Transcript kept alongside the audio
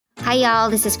Hi, y'all.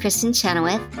 This is Kristen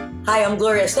Chenoweth. Hi, I'm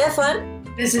Gloria Stefan.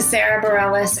 This is Sarah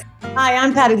Bareilles. Hi,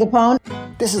 I'm Patty Lapone.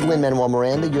 This is Lin-Manuel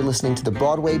Miranda. You're listening to the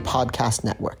Broadway Podcast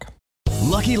Network.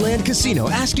 Lucky Land Casino,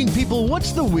 asking people,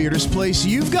 what's the weirdest place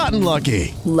you've gotten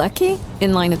lucky? Lucky?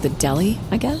 In line at the deli,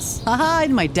 I guess? Aha,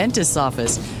 in my dentist's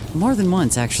office. More than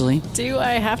once, actually. Do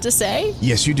I have to say?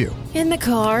 Yes, you do. In the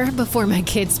car before my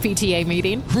kids' PTA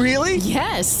meeting. Really?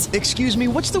 Yes. Excuse me,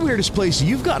 what's the weirdest place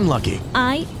you've gotten lucky?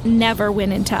 I never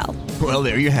win and tell. Well,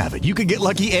 there you have it. You can get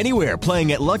lucky anywhere,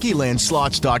 playing at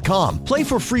LuckyLandSlots.com. Play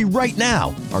for free right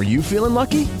now. Are you feeling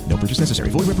lucky? No purchase necessary.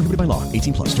 Void where prohibited by law.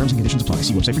 18 plus. Terms and conditions apply.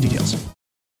 See website for details.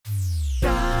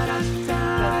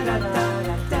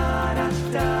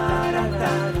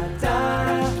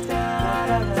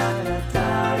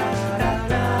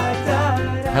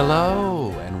 Hello,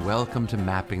 and welcome to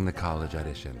Mapping the College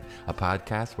Audition, a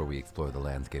podcast where we explore the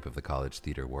landscape of the college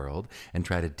theater world and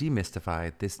try to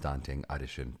demystify this daunting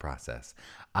audition process.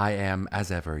 I am,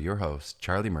 as ever, your host,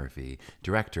 Charlie Murphy,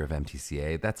 director of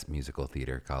MTCA, that's Musical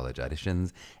Theater College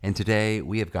Auditions, and today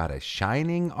we have got a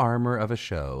shining armor of a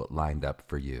show lined up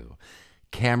for you.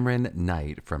 Cameron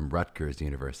Knight from Rutgers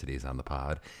University is on the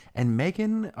pod, and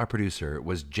Megan, our producer,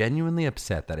 was genuinely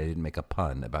upset that I didn't make a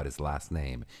pun about his last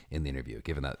name in the interview,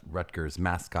 given that Rutgers'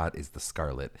 mascot is the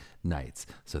Scarlet Knights.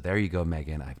 So there you go,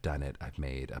 Megan. I've done it. I've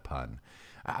made a pun.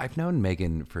 I've known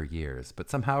Megan for years, but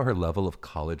somehow her level of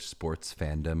college sports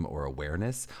fandom or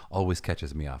awareness always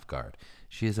catches me off guard.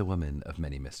 She is a woman of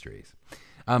many mysteries.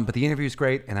 But the interview is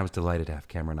great, and I was delighted to have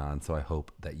Cameron on, so I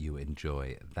hope that you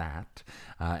enjoy that.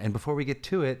 And before we get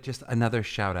to it, just another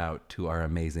shout out to our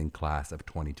amazing class of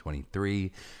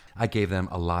 2023. I gave them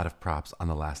a lot of props on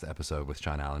the last episode with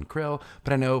Sean Allen Krill,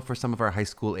 but I know for some of our high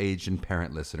school aged and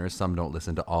parent listeners, some don't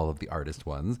listen to all of the artist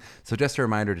ones. So just a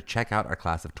reminder to check out our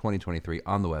class of 2023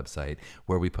 on the website,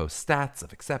 where we post stats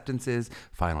of acceptances,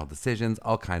 final decisions,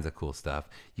 all kinds of cool stuff.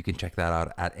 You can check that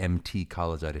out at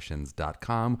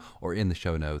mtcollegeauditions.com or in the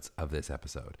show notes of this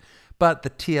episode. But the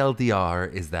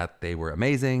TLDR is that they were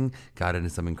amazing, got into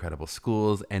some incredible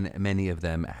schools, and many of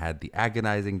them had the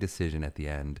agonizing decision at the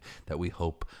end that we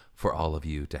hope for all of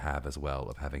you to have as well,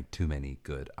 of having too many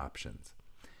good options.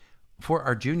 For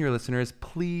our junior listeners,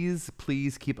 please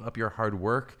keep up your hard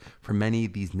work. For many,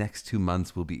 these next 2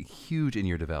 months will be huge in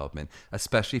your development,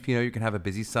 especially if you know you're going to have a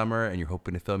busy summer and you're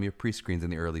hoping to film your pre-screens in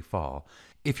the early fall.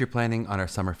 If you're planning on our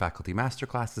summer faculty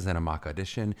masterclasses and a mock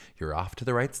audition, you're off to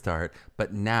the right start.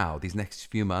 But now, these next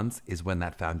few months is when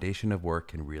that foundation of work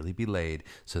can really be laid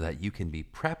so that you can be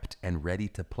prepped and ready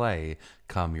to play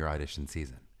come your audition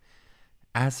season.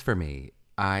 As for me,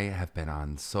 I have been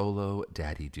on solo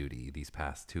daddy duty these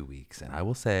past 2 weeks, and I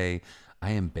will say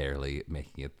I am barely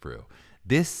making it through.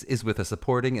 This is with a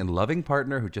supporting and loving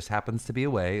partner who just happens to be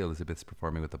away. Elizabeth's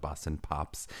performing with the Boston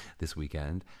Pops this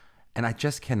weekend. And I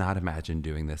just cannot imagine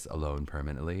doing this alone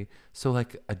permanently. So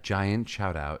like a giant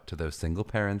shout out to those single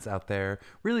parents out there,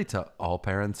 really to all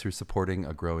parents who are supporting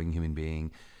a growing human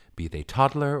being, be they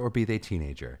toddler or be they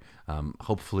teenager.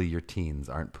 Hopefully your teens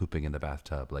aren't pooping in the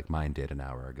bathtub like mine did an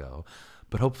hour ago.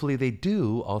 But hopefully they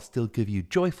do all still give you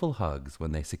joyful hugs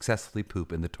when they successfully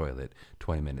poop in the toilet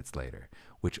 20 minutes later,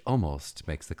 which almost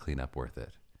makes the cleanup worth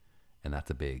it. And that's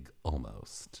a big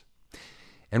almost.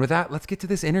 And with that, let's get to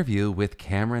this interview with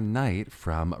Cameron Knight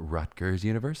from Rutgers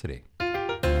University.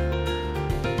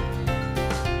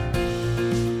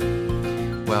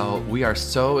 Well, we are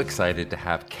so excited to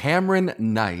have Cameron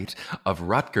Knight of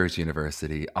Rutgers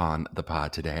University on the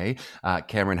pod today.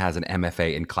 Cameron has an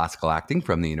MFA in classical acting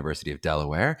from the University of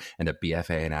Delaware and a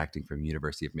BFA in acting from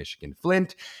University of Michigan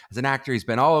Flint. As an actor, he's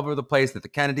been all over the place at the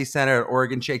Kennedy Center, at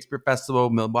Oregon Shakespeare Festival,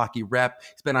 Milwaukee Rep.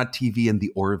 He's been on TV in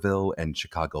the Orville and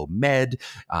Chicago Med,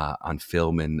 on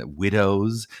film in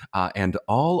Widows, and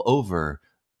all over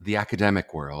the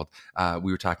academic world.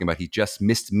 We were talking about he just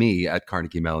missed me at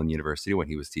Carnegie Mellon University when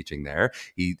he was teaching there.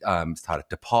 He taught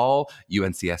at DePaul,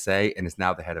 UNCSA, and is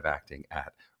now the head of acting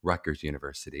at Rutgers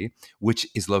University, which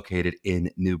is located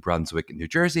in New Brunswick, New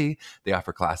Jersey. They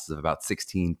offer classes of about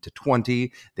 16 to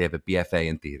 20. They have a BFA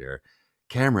in theater.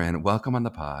 Cameron, welcome on the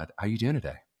pod. How are you doing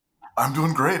today? I'm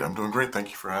doing great.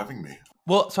 Thank you for having me.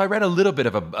 Well, so I read a little bit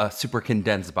of a super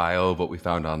condensed bio of what we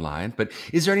found online, but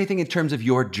is there anything in terms of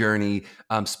your journey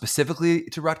specifically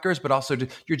to Rutgers, but also to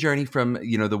your journey from,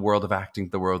 the world of acting,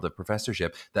 the world of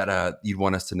professorship that you'd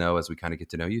want us to know as we kind of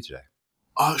get to know you today?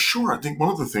 Sure. I think one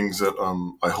of the things that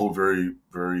I hold very,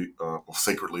 very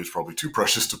sacredly is probably too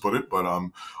precious to put it, but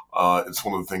it's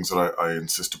one of the things that I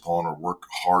insist upon or work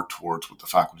hard towards with the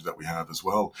faculty that we have as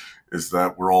well, is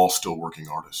that we're all still working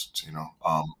artists.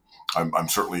 I'm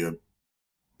certainly a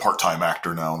part-time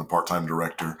actor now and a part-time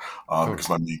director because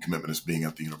my main commitment is being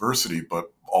at the university.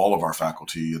 But all of our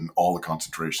faculty and all the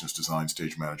concentrations, design,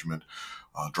 stage management,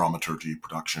 dramaturgy,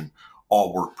 production,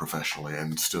 all work professionally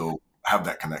and still have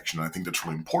that connection. And I think that's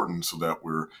really important so that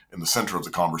we're in the center of the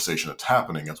conversation that's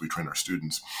happening as we train our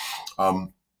students.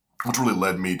 What really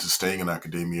led me to staying in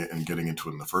academia and getting into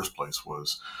it in the first place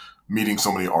was meeting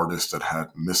so many artists that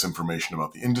had misinformation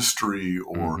about the industry,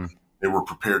 or they were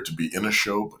prepared to be in a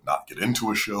show but not get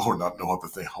into a show or not know how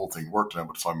the whole thing worked. And I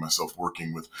would find myself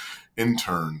working with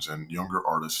interns and younger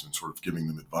artists and sort of giving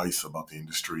them advice about the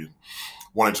industry, and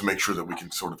wanted to make sure that we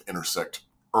can sort of intersect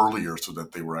earlier so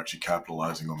that they were actually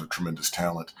capitalizing on their tremendous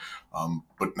talent,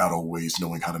 but not always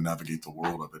knowing how to navigate the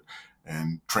world of it,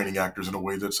 and training actors in a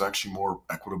way that's actually more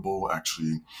equitable,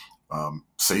 actually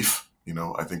safe.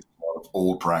 I think a lot of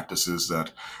old practices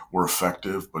that were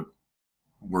effective but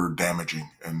were damaging,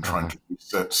 and trying to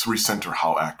recenter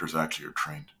how actors actually are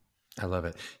trained. I love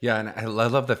it. Yeah, and I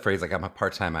love the phrase, like, I'm a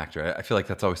part-time actor. I feel like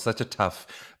that's always such a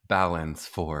tough balance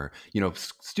for,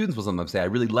 students will sometimes say, I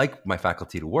really like my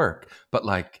faculty to work, but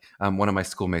like one of my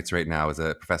schoolmates right now is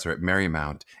a professor at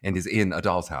Marymount and is in a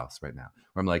doll's house right now.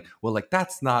 Where I'm like, well, like,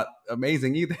 that's not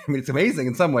amazing either. I mean, it's amazing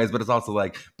in some ways, but it's also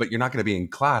like, but you're not going to be in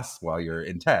class while you're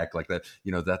in tech. Like that,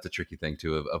 that's a tricky thing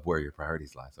too of where your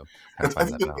priorities lie. So kind of I find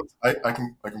think that that balance.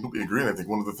 I completely agree. And I think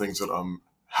one of the things that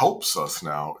helps us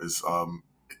now is one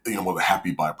of the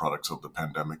happy byproducts of the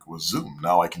pandemic was Zoom.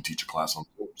 Now I can teach a class on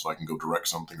Zoom, so I can go direct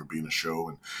something or be in a show.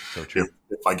 And So true.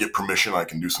 if I get permission, I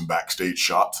can do some backstage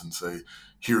shots and say,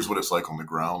 here's what it's like on the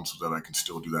ground, so that I can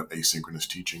still do that asynchronous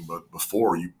teaching. But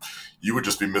before, you would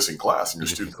just be missing class, and your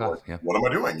students are like, what am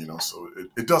I doing? So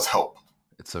it does help.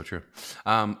 It's so true.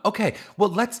 Okay, well,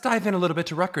 let's dive in a little bit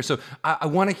to Rutgers. So I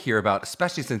want to hear about,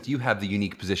 especially since you have the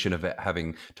unique position of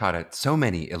having taught at so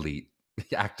many elite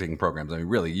acting programs. I mean,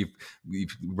 really,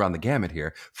 you've run the gamut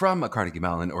here, from a Carnegie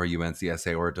Mellon or a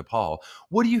UNCSA or a DePaul.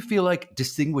 What do you feel like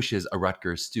distinguishes a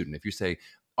Rutgers student? If you say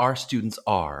our students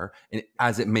are, and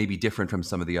as it may be different from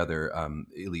some of the other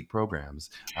elite programs,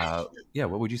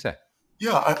 what would you say?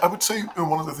 Yeah, I would say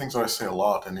one of the things that I say a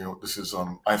lot, and this is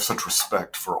I have such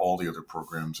respect for all the other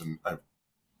programs, and I have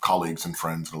colleagues and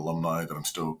friends and alumni that I'm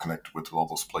still connected with all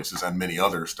those places, and many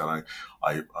others that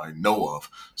I know of.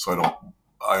 So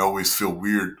I always feel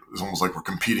weird. It's almost like we're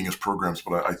competing as programs,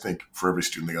 but I think for every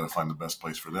student, they got to find the best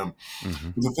place for them.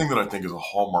 But the thing that I think is a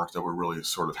hallmark that we're really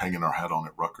sort of hanging our hat on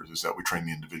at Rutgers is that we train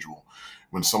the individual.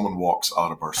 When someone walks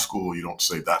out of our school, you don't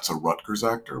say that's a Rutgers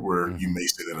actor, where you may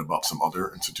say that about some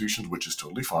other institutions, which is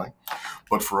totally fine.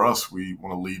 But for us, we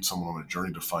want to lead someone on a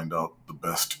journey to find out the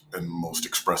best and most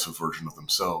expressive version of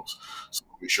themselves. So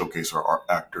we showcase our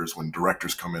actors. When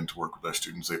directors come in to work with our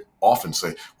students, they often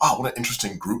say, wow, what an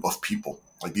interesting group of people.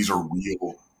 Like, these are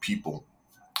real people.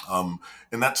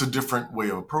 And that's a different way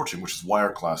of approaching, which is why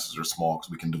our classes are small,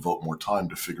 because we can devote more time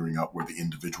to figuring out where the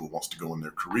individual wants to go in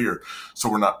their career. So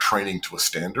we're not training to a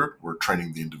standard, we're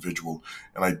training the individual.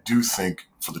 And I do think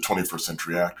for the 21st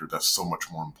century actor, that's so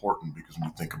much more important, because when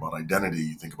you think about identity,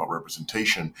 you think about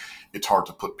representation, it's hard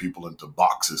to put people into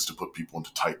boxes, to put people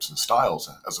into types and styles,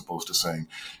 as opposed to saying,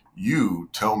 you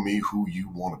tell me who you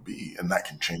want to be, and that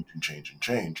can change and change and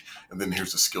change. And then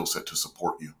here's the skill set to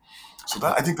support you. So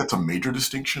I think that's a major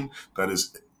distinction.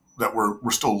 That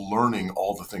we're still learning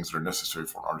all the things that are necessary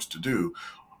for an artist to do.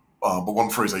 But one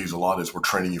phrase I use a lot is, we're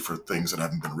training you for things that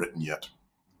haven't been written yet.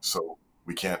 So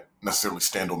we can't necessarily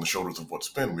stand on the shoulders of what's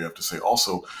been. We have to say,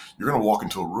 also, you're going to walk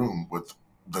into a room with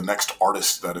the next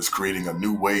artist that is creating a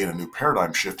new way and a new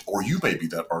paradigm shift, or you may be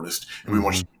that artist, and we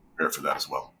want you to be prepared for that as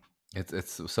well.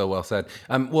 It's so well said.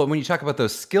 Well, when you talk about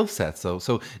those skill sets,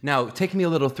 so now take me a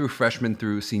little through freshman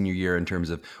through senior year in terms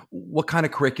of what kind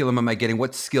of curriculum am I getting?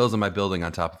 What skills am I building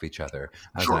on top of each other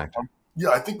as an actor?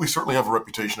 Yeah, I think we certainly have a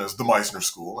reputation as the Meisner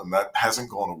School, and that hasn't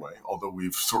gone away. Although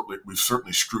we've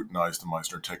certainly scrutinized the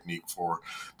Meisner technique for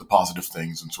the positive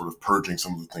things and sort of purging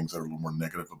some of the things that are a little more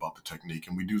negative about the technique,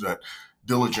 and we do that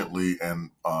diligently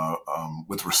and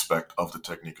with respect of the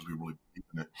technique, because we really believe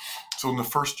in it. So in the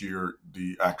first year,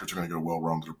 the actors are going to get a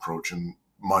well-rounded approach, and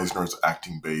Meisner's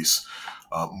acting base,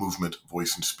 movement,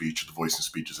 voice and speech. The voice and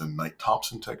speech is in Knight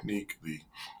Thompson technique. The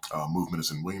movement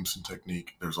is in Williamson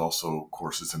technique. There's also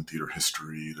courses in theater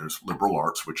history. There's liberal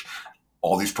arts, which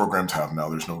all these programs have now.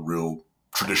 There's no real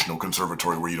traditional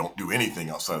conservatory where you don't do anything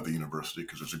outside of the university,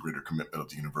 because there's a greater commitment of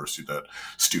the university that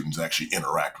students actually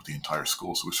interact with the entire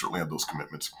school. So we certainly have those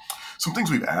commitments. Some things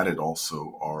we've added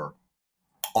also are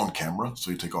on camera.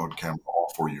 So you take on camera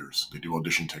all 4 years. They do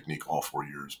audition technique all 4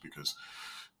 years, because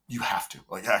you have to.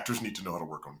 Like, actors need to know how to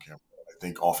work on camera. I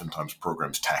think oftentimes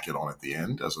programs tack it on at the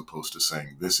end, as opposed to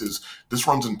saying, this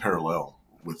runs in parallel.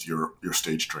 with your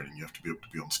stage training. You have to be able to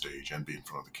be on stage and be in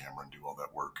front of the camera and do all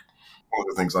that work. One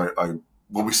of the things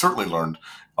well, we certainly learned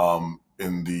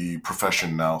in the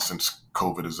profession now since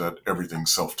COVID is that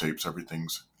everything's self-tapes,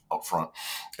 everything's up front.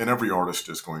 And every artist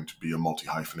is going to be a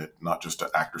multi-hyphenate, not just an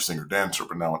actor, singer, dancer,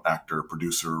 but now an actor,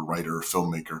 producer, writer,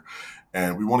 filmmaker.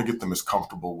 And we want to get them as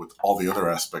comfortable with all the other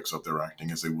aspects of their acting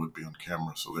as they would be on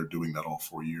camera. So they're doing that all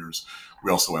 4 years.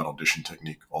 We also add audition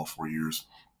technique all 4 years.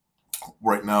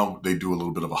 Right now, they do a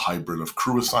little bit of a hybrid of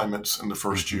crew assignments in the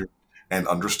first year and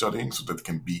understudying so that they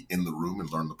can be in the room and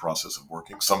learn the process of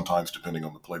working. Sometimes, depending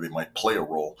on the play, they might play a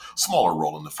role, smaller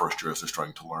role in the first year as they're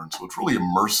starting to learn. So it's really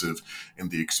immersive in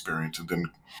the experience. And then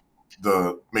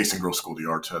the Mason Grove School of the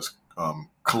Arts has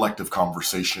collective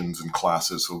conversations and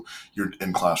classes. So you're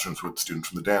in classrooms with students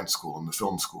from the dance school and the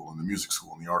film school and the music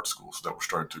school and the art school, so that we're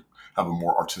starting to have a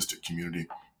more artistic community.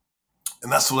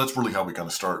 And that's really how we kind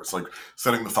of start. It's like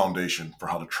setting the foundation for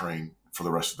how to train for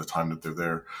the rest of the time that they're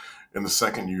there. In the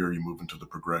second year, you move into the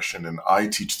progression, and I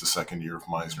teach the second year of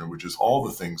Meisner, which is all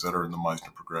the things that are in the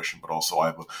Meisner progression, but also I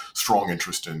have a strong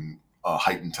interest in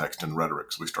heightened text and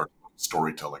rhetoric. So we start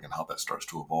storytelling and how that starts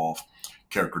to evolve,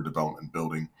 character development and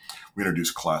building. We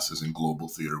introduce classes in global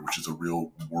theater, which is a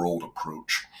real world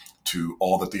approach to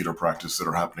all the theater practices that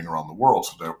are happening around the world,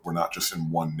 so that we're not just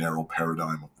in one narrow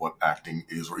paradigm of what acting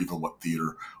is or even what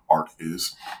theater art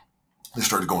is. They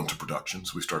start to go into production,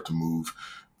 so we start to move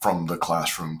from the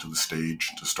classroom to the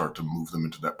stage to start to move them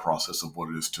into that process of what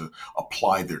it is to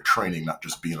apply their training, not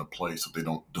just be in a play, so they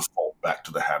don't default back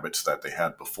to the habits that they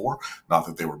had before. Not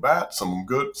that they were bad, some of them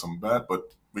good, some bad, but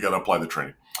we got to apply the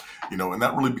training. And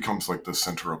that really becomes like the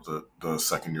center of the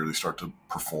second year. They start to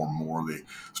perform more. They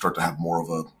start to have more of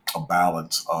a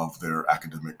balance of their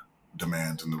academic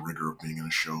demands and the rigor of being in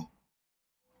a show.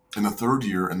 In the third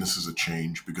year, and this is a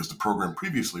change because the program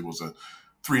previously was a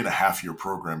 3.5-year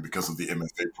program because of the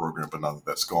MFA program, but now that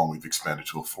that's gone, we've expanded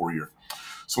to a 4-year.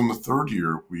 So in the third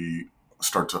year, we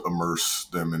start to immerse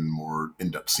them in more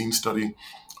in-depth scene study.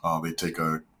 They take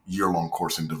a year-long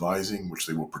course in devising, which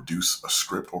they will produce a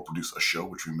script or produce a show,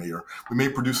 which we may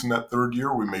produce in that third year,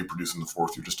 or we may produce in the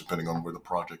fourth year, just depending on where the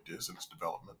project is in its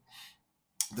development.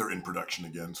 They're in production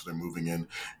again, so they're moving in,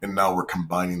 and now we're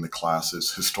combining the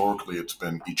classes. Historically, it's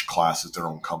been each class is their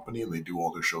own company, and they do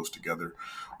all their shows together.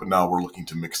 But now we're looking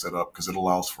to mix that up because it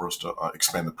allows for us to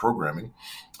expand the programming,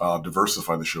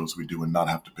 diversify the shows we do, and not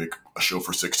have to pick a show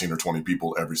for 16 or 20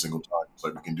 people every single time. It's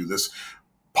like we can do this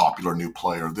popular new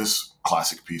play or this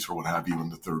classic piece or what have you in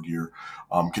the third year.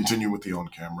 Continue with the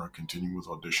on-camera, continue with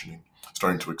auditioning,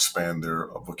 starting to expand their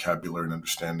vocabulary and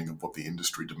understanding of what the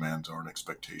industry demands are and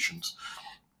expectations.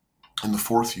 In the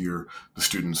fourth year, the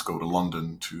students go to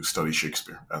London to study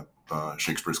Shakespeare at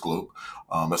Shakespeare's Globe.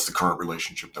 That's the current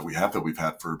relationship that we've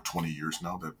had for 20 years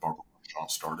now, that Barbara Marchand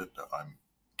started. I'm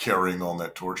carrying on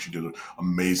that torch. She did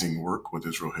amazing work with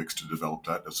Israel Hicks to develop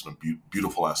that. That's a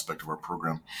beautiful aspect of our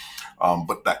program.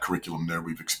 But that curriculum there,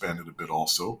 we've expanded a bit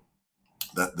also,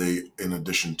 that they, in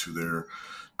addition to their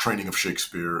training of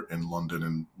Shakespeare in London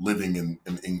and living in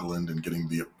England and getting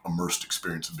the immersed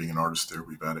experience of being an artist there,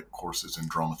 we've added courses in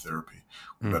drama therapy.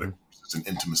 We've added courses in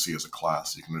intimacy as a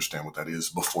class. You can understand what that is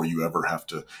before you ever have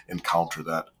to encounter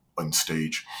that on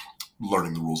stage,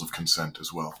 learning the rules of consent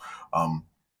as well.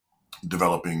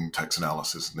 Developing text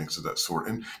analysis and things of that sort,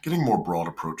 and getting more broad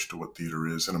approach to what theater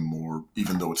is, and a more,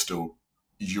 even though it's still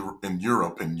in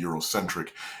Europe and Eurocentric,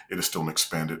 it is still an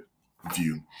expanded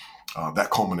view. That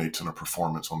culminates in a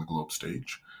performance on the Globe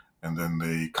stage, and then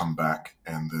they come back,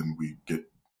 and then we get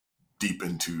deep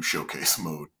into showcase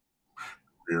mode,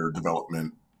 career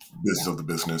development, business of the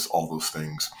business, all those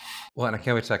things. Well, and I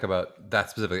can't wait to talk about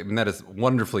that specifically. I mean, that is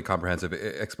wonderfully comprehensive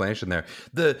explanation there.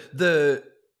 The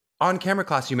on-camera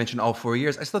class you mentioned all 4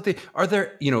 years. I still think, are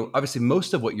there, obviously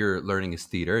most of what you're learning is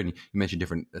theater, and you mentioned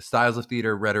different styles of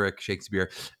theater, rhetoric,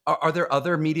 Shakespeare. Are there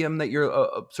other medium that you're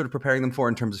sort of preparing them for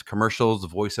in terms of commercials,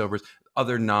 voiceovers,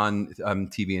 other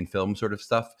non-TV and film sort of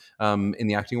stuff in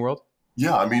the acting world?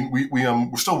 Yeah, I mean,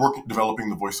 we're still developing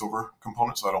the voiceover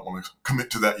component, so I don't want to commit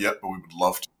to that yet, but we would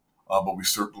love to. But we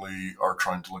certainly are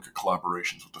trying to look at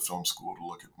collaborations with the film school to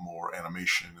look at more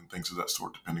animation and things of that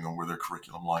sort, depending on where their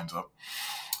curriculum lines up.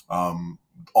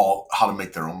 How to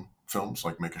make their own films,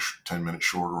 like make a 10-minute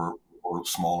short or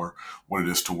smaller, what it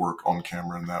is to work on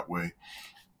camera in that way.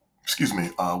 Excuse me.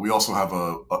 We also have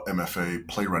a MFA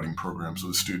playwriting program, so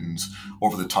the students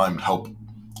over the time help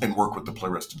and work with the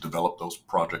playwrights to develop those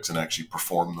projects and actually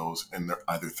perform those in their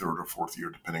either third or fourth year,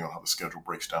 depending on how the schedule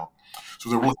breaks down. So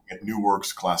they're looking at new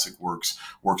works, classic works,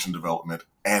 works in development,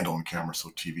 and on camera, so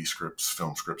TV scripts,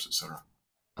 film scripts, etc.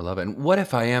 I love it. And what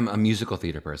if I am a musical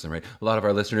theater person, right? A lot of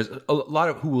our listeners, a lot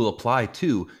of who will apply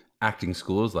to acting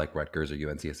schools like Rutgers or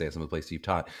UNCSA, some of the places you've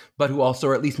taught, but who also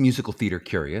are at least musical theater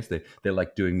curious. They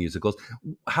like doing musicals.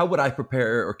 How would I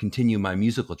prepare or continue my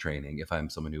musical training if I'm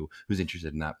someone who's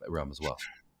interested in that realm as well?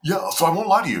 Yeah, so I won't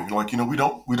lie to you. We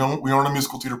aren't a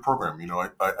musical theater program.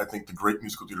 I think the great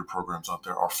musical theater programs out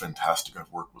there are fantastic.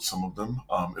 I've worked with some of them.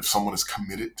 If someone is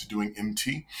committed to doing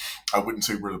MT, I wouldn't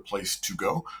say we're the place to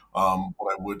go.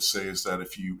 What I would say is that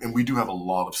and we do have a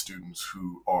lot of students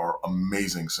who are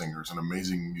amazing singers and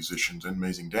amazing musicians and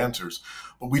amazing dancers,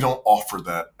 but we don't offer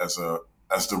that as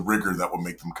the rigor that would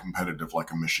make them competitive, like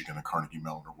a Michigan, a Carnegie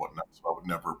Mellon, or whatnot. So I would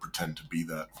never pretend to be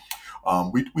that.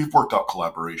 We've worked out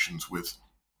collaborations with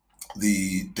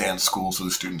the dance school, so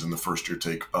the students in the first year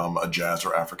take a jazz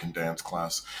or African dance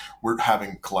class. We're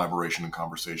having collaboration and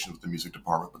conversation with the music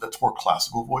department, but that's more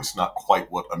classical voice, not quite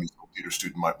what a musical theater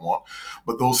student might want.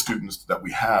 But those students that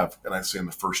we have, and I'd say in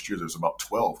the first year, there's about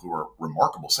 12 who are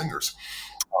remarkable singers,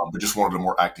 but just wanted a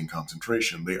more acting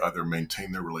concentration. They either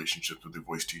maintain their relationships with their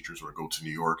voice teachers or go to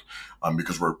New York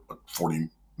because we're a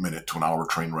 40-minute to an hour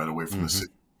train right away from the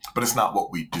city. But it's not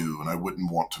what we do, and I wouldn't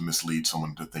want to mislead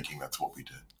someone to thinking that's what we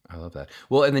did. I love that.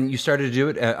 Well, and then you started to do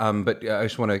it, but I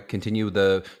just want to continue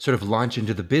the sort of launch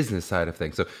into the business side of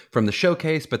things. So from the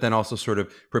showcase, but then also sort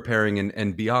of preparing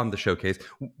and beyond the showcase,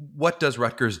 what does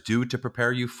Rutgers do to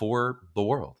prepare you for the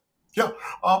world? Yeah,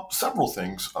 several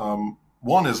things.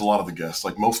 One is a lot of the guests,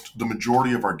 the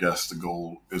majority of our guests, the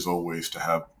goal is always to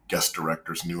have guest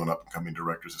directors, new and up and coming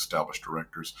directors, established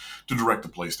directors, to direct the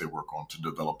plays they work on, to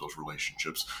develop those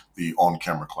relationships. The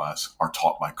on-camera class are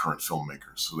taught by current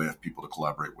filmmakers, so they have people to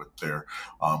collaborate with there.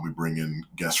 We bring in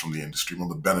guests from the industry. One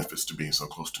of the benefits to being so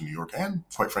close to New York and,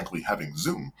 quite frankly, having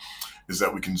Zoom is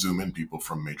that we can Zoom in people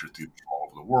from major theaters all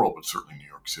over the world, but certainly New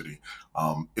York City,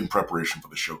 in preparation for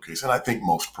the showcase. And I think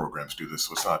most programs do this,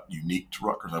 so it's not unique to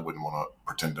Rutgers. I wouldn't want to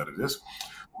pretend that it is.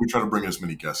 We try to bring as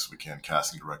many guests as we can: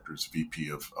 casting directors,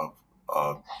 VP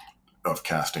of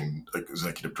casting,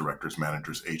 executive directors,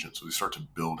 managers, agents. So they start to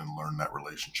build and learn that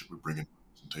relationship. We bring in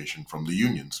representation from the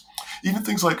unions, even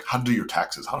things like how to do your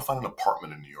taxes, how to find an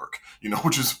apartment in New York,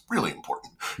 which is really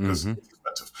important because it's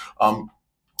expensive.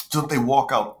 So that they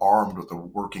walk out armed with a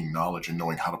working knowledge and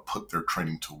knowing how to put their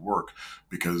training to work,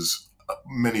 because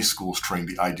many schools train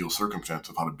the ideal circumstance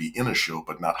of how to be in a show,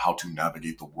 but not how to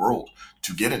navigate the world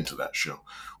to get into that show.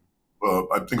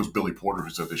 I think it was Billy Porter who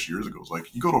said this years ago. It's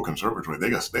like, you go to a conservatory,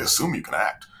 they assume you can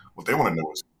act. What they want to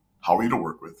know is, how are you to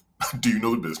work with? Do you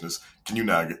know the business? Can you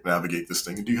navigate this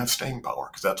thing? And do you have staying power?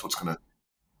 Because that's what's going to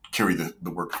carry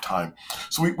the work of time.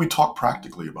 So we talk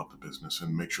practically about the business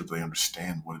and make sure they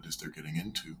understand what it is they're getting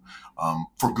into,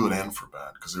 for good and for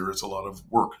bad, because there is a lot of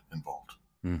work involved.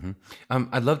 Mm-hmm.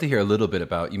 I'd love to hear a little bit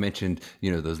about, you mentioned,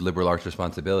 those liberal arts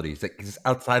responsibilities. Like,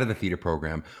 outside of the theater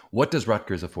program, what does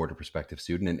Rutgers afford a prospective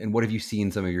student? And what have you seen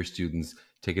some of your students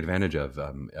take advantage of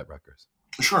at Rutgers?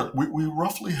 Sure. We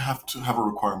roughly have to have a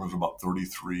requirement of about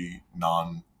 33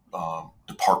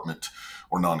 non-department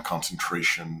or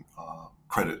non-concentration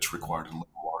credits required in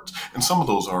liberal arts. And some of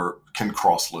those can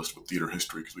cross-list with theater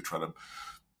history, because we try to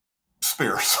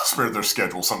spare their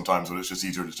schedule sometimes, but it's just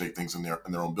easier to take things in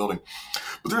their own building.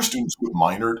 But there are students who have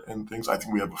minored in things. I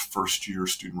think we have a first-year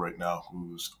student right now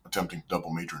who's attempting to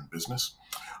double major in business,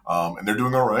 and they're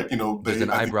doing all right. There's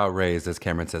an eyebrow raised, as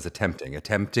Cameron says, attempting.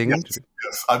 Yes,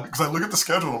 because I look at the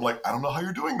schedule and I'm like, I don't know how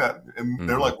you're doing that, and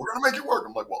they're like, we're going to make it work.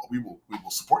 I'm like, well, we will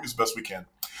support you as best we can.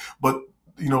 But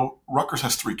Rutgers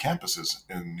has 3 campuses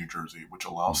in New Jersey, which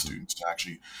allows students to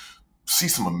actually see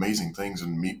some amazing things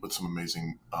and meet with some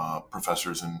amazing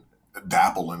professors and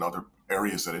dabble in other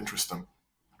areas that interest them.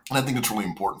 And I think it's really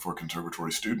important for a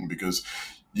conservatory student, because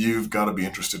you've got to be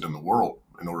interested in the world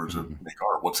in order to make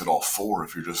art. What's it all for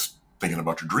if you're just thinking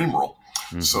about your dream role?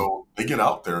 So they get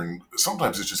out there, and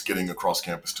sometimes it's just getting across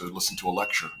campus to listen to a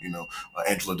lecture.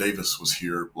 Angela Davis was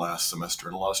here last semester,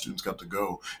 and a lot of students got to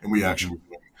go. And we actually were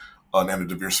doing an Anna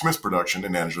Devere Smith production,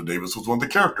 and Angela Davis was one of the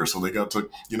characters. So they got to,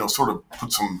 sort of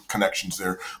put some connections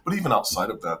there. But even outside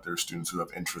of that, there are students who have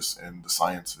interests in the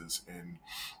sciences, in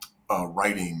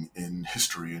writing, in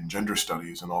history, in gender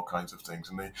studies, and all kinds of things.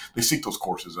 And they seek those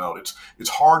courses out. It's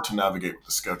hard to navigate with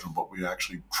the schedule, but we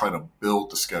actually try to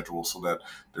build the schedule so that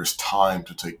there's time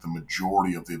to take the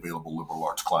majority of the available liberal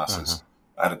arts classes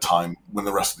at a time when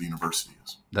the rest of the university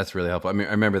is. That's really helpful. I mean,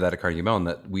 I remember that at Carnegie Mellon,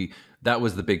 that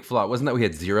was the big flaw. It wasn't that we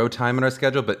had 0 time in our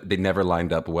schedule, but they never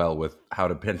lined up well with how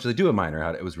to potentially do a minor.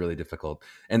 It was really difficult,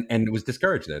 and it was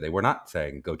discouraged there. They were not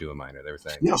saying go do a minor. They were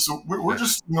saying, so we're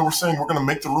just we're saying we're going to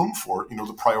make the room for it.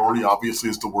 The priority obviously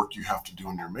is the work you have to do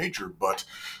in your major, but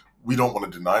we don't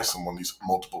want to deny someone these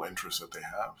multiple interests that they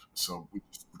have. So we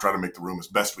try to make the room as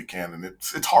best we can, and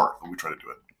it's hard, but we try to do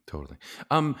it. Totally.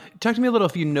 Talk to me a little,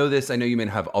 if you know this, I know you may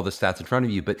not have all the stats in front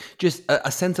of you, but just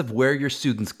a sense of where your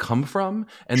students come from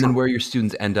and then where your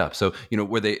students end up. So,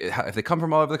 where if they come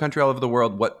from all over the country, all over the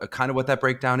world, what that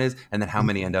breakdown is, and then how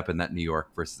many end up in that New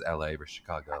York versus LA versus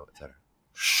Chicago, et cetera.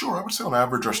 Sure. I would say on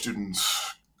average, our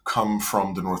students come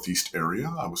from the Northeast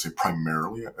area. I would say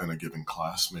primarily in a given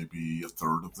class, maybe a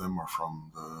third of them are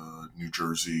from the New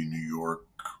Jersey, New York,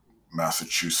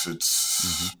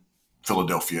 Massachusetts,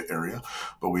 Philadelphia area.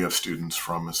 But we have students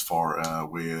from as far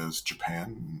away as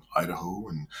Japan, and Idaho,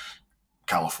 and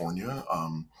California,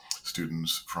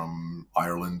 students from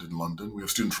Ireland and London. We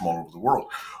have students from all over the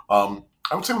world.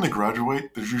 I would say when they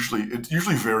graduate, it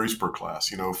usually varies per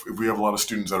class. If we have a lot of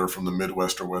students that are from the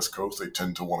Midwest or West Coast, they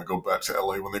tend to want to go back to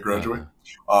LA when they graduate.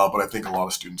 But I think a lot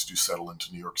of students do settle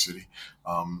into New York City.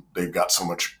 They've got so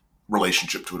much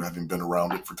relationship to it, having been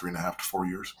around it for 3.5 to 4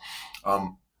 years.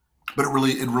 But it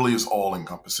really is all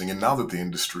encompassing. And now that the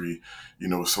industry,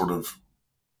 is sort of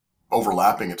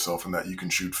overlapping itself in that you can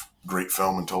shoot great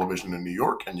film and television in New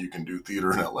York and you can do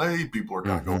theater in LA, people are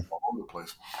kind of going all over the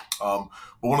place. But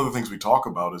one of the things we talk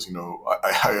about is,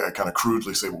 I kind of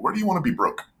crudely say, well, where do you want to be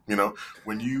broke?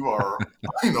 When you are,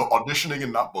 auditioning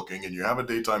and not booking and you have a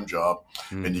daytime job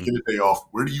and you get a day off,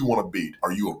 where do you want to be?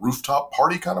 Are you a rooftop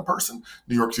party kind of person?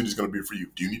 New York City is going to be for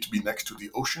you. Do you need to be next to the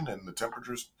ocean and the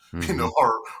temperatures,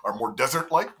 are more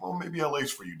desert-like? Well, maybe LA's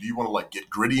for you. Do you want to get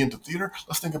gritty into theater?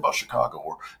 Let's think about Chicago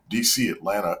or DC,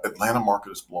 Atlanta. Atlanta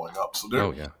market is blowing up. So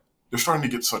they're starting to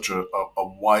get such a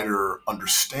wider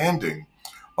understanding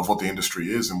of what the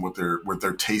industry is and what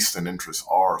their tastes and interests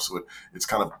are. So it's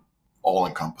kind of all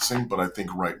encompassing, but I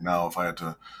think right now, if I had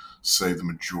to say, the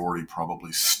majority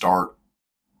probably start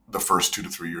the first 2 to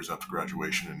 3 years after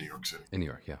graduation in New York City. In New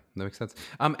York, yeah, that makes sense.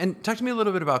 And talk to me a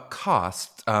little bit about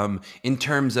cost in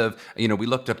terms of, we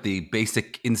looked up the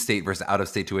basic in-state versus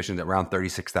out-of-state tuition at around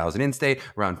 $36,000 in-state,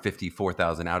 around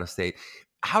 $54,000 out-of-state.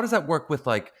 How does that work with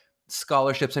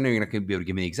scholarships? I know you're not going to be able to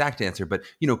give me the exact answer, but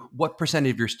what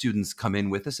percentage of your students come in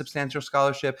with a substantial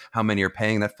scholarship? How many are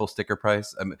paying that full sticker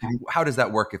price? How does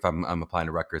that work if I'm applying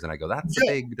to Rutgers and I go, that's a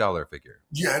big dollar figure?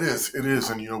 Yeah, it is,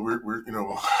 and we're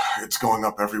it's going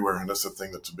up everywhere, and that's the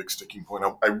thing that's a big sticking point.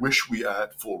 I wish we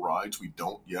had full rides. We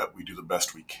don't yet. We do the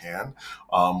best we can.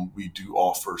 We do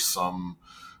offer some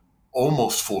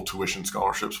almost full tuition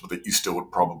scholarships, but that you still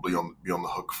would probably be on the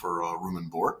hook for room and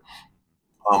board.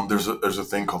 There's a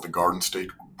thing called the Garden State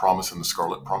Promise and the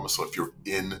Scarlet Promise. So if you're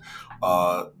in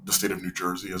the state of New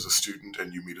Jersey as a student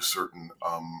and you meet a certain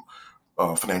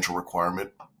financial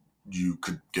requirement, you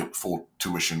could get full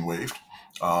tuition waived.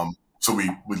 So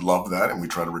we love that, and we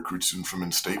try to recruit students from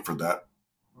in-state for that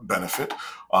benefit.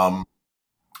 I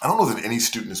don't know that any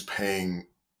student is paying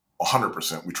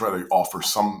 100%. We try to offer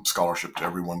some scholarship to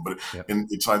everyone, but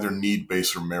it's either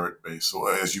need-based or merit-based. So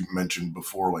as you mentioned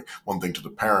before, one thing to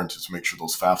the parents is to make sure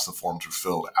those FAFSA forms are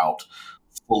filled out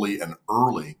fully and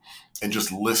early and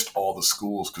just list all the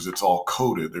schools, because it's all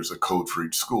coded. There's a code for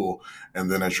each school.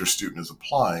 And then as your student is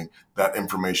applying, that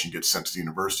information gets sent to the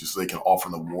university so they can offer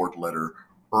an award letter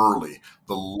early.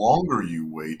 The longer you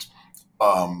wait,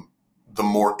 the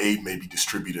more aid may be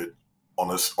distributed on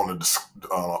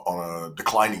a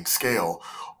declining scale,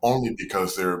 only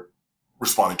because they're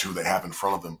responding to who they have in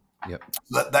front of them. Yep.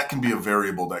 That can be a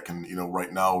variable that can,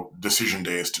 right now, decision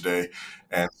day is today,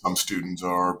 and some students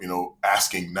are,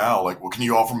 asking now, well, can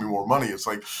you offer me more money? It's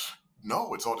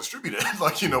no, it's all distributed.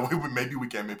 Maybe we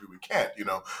can, maybe we can't,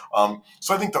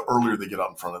 So I think the earlier they get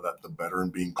out in front of that, the better,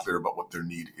 and being clear about what their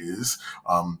need is.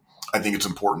 I think it's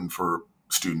important for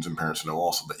students and parents to know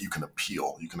also that you can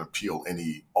appeal. You can appeal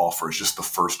any offer. It's just the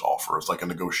first offer. It's like a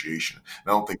negotiation.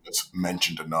 And I don't think that's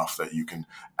mentioned enough, that you can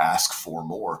ask for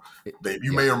more.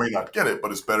 You may or may not get it,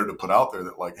 but it's better to put out there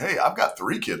that hey, I've got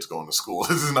 3 kids going to school.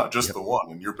 This is not just the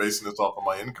one, and you're basing this off of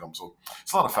my income. So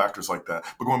it's a lot of factors like that.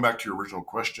 But going back to your original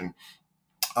question,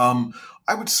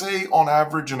 I would say on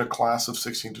average in a class of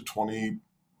 16 to 20,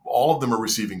 all of them are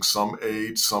receiving some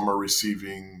aid. Some are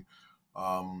receiving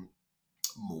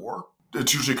more.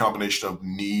 It's usually a combination of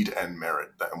need and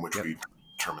merit in which we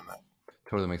determine that.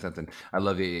 Totally makes sense. And I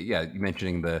love you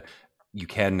mentioning you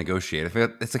can negotiate.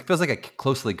 It feels like a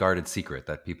closely guarded secret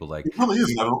that people It really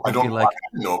is. I don't know. I didn't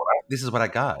know about it. This is what I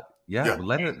got. Yeah.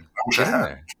 Let it I wish I get in had.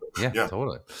 there. Yeah, Yeah.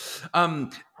 totally.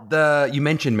 You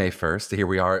mentioned May 1st. Here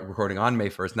we are recording on May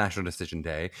 1st, National Decision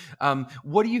Day.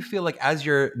 What do you feel like as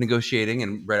you're negotiating,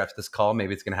 and right after this call,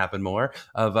 maybe it's going to happen more,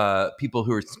 of people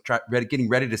who are getting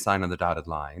ready to sign on the dotted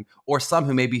line, or some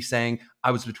who may be saying,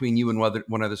 I was between you and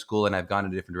one other school and I've gone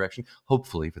in a different direction.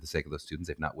 Hopefully, for the sake of those students,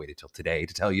 they've not waited till today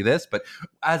to tell you this. But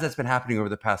as that's been happening over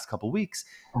the past couple weeks,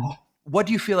 what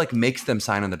do you feel like makes them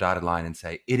sign on the dotted line and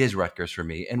say, it is Rutgers for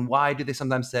me? And why do they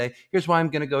sometimes say, here's why I'm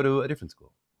going to go to a different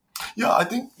school? Yeah, I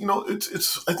think,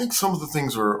 I think some of the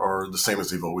things are the same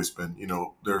as they've always been.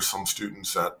 There are some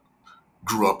students that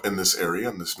grew up in this area,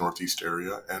 in this Northeast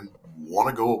area, and want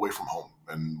to go away from home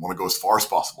and want to go as far as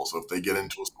possible. So if they get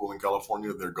into a school in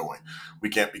California, they're going. We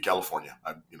can't be California.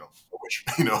 I wish,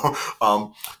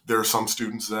 there are some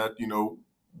students that,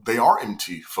 they are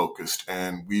MT focused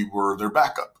and we were their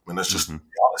backup. And that's just to be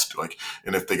honest.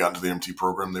 And if they got into the MT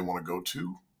program they want to go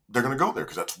to, they're going to go there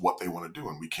because that's what they want to do.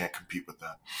 And we can't compete with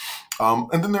that.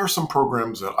 And then there are some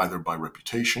programs that either by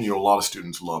reputation, a lot of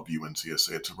students love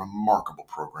UNCSA. It's a remarkable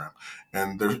program.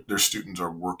 And their students are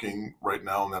working right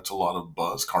now, and that's a lot of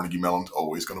buzz. Carnegie Mellon's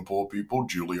always going to pull people.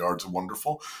 Juilliard's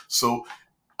wonderful. So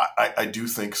I do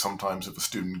think sometimes if a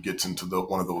student gets into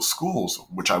one of those schools,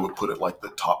 which I would put it like the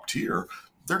top tier,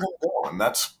 they're going to go. And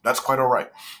that's quite all right.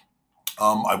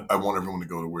 I want everyone to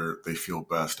go to where they feel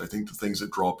best. I think the things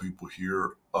that draw people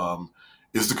here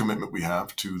is the commitment we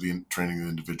have to the training of the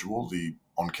individual, the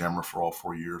on camera for all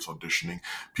 4 years, auditioning.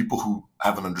 People who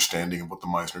have an understanding of what the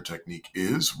Meisner technique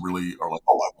is really are like,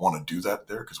 oh, I want to do that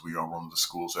there because we are one of the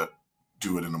schools that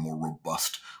do it in a more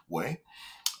robust way.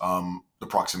 The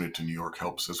proximity to New York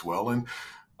helps as well. And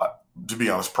to be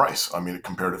honest, price. I mean, a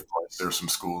comparative price. There are some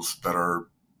schools that are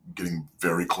getting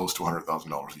very close to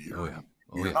 $100,000 a year. Oh, yeah.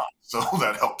 You're not. So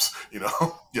that helps,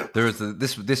 Yeah. There was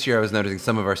this year I was noticing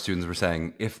some of our students were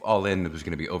saying if all in it was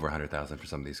going to be over 100,000 for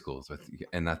some of these schools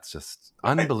and that's just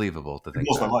unbelievable to think. It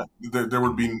blows my mind. There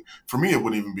would be, for me, it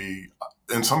wouldn't even be,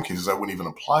 in some cases, I wouldn't even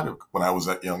apply to when I was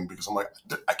that young because I'm like,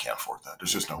 I can't afford that.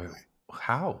 There's just no way.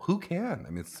 How? Who can? I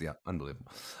mean, it's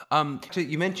unbelievable. So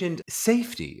you mentioned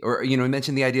safety, or you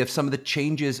mentioned the idea of some of the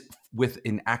changes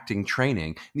within acting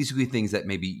training. These could be things that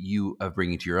maybe you are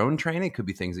bringing to your own training. It could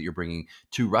be things that you're bringing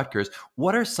to Rutgers.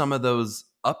 What are some of those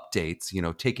updates?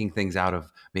 Taking things out of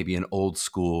maybe an old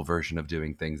school version of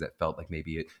doing things that felt like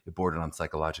maybe it bordered on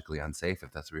psychologically unsafe,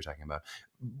 if that's what you're talking about.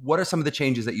 What are some of the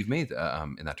changes that you've made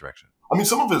in that direction? I mean,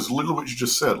 some of it is literally what you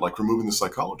just said, like removing the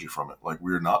psychology from it. Like,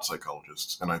 we're not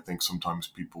psychologists. And I think sometimes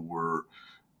people were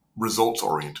results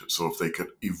oriented. So if they could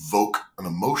evoke an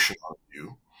emotion out of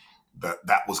you,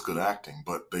 that was good acting.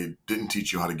 But they didn't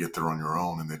teach you how to get there on your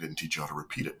own, and they didn't teach you how to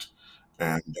repeat it.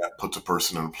 And that puts a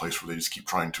person in a place where they just keep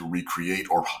trying to recreate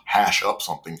or hash up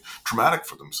something traumatic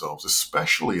for themselves,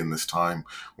 especially in this time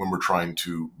when we're trying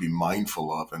to be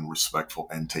mindful of and respectful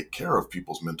and take care of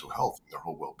people's mental health and their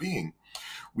whole well-being.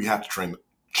 We have to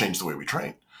change the way we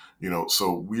train,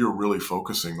 so we are really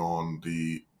focusing on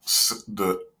the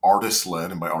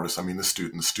artist-led, and by artist, I mean the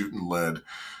student-led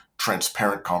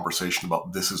transparent conversation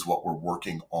about this is what we're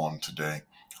working on today.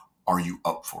 Are you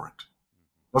up for it?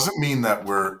 Doesn't mean that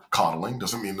we're coddling,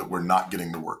 doesn't mean that we're not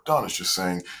getting the work done. It's just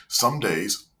saying some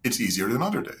days it's easier than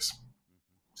other days.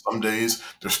 Some days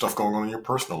there's stuff going on in your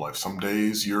personal life. Some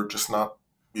days you're just not,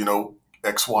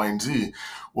 X, Y, and Z.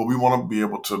 Well, we want to be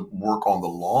able to work on the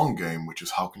long game, which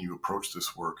is how can you approach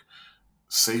this work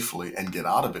safely and get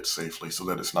out of it safely so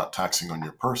that it's not taxing on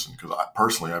your person. Because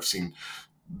I've seen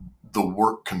the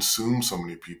work consume so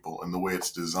many people, and the way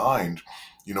it's designed,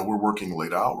 we're working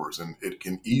late hours and it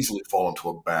can easily fall into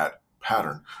a bad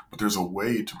pattern, but there's a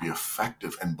way to be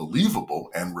effective and believable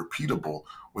and repeatable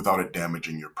without it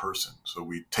damaging your person. So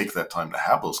we take that time to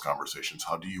have those conversations.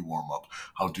 How do you warm up?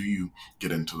 How do you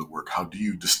get into the work? How do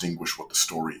you distinguish what the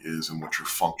story is and what your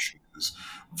function is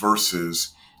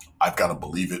versus I've got to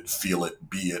believe it, feel it,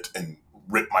 be it, and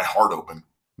rip my heart open.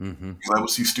 Mm-hmm. I would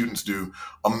see students do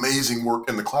amazing work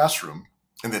in the classroom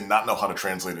and then not know how to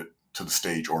translate it to the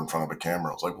stage or in front of a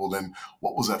camera. I was like, well, then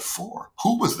what was that for?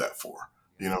 Who was that for?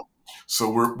 So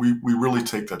we really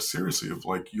take that seriously of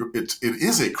like, it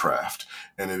is a craft,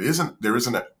 and there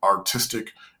isn't an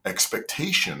artistic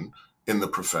expectation in the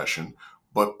profession,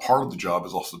 but part of the job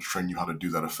is also to train you how to do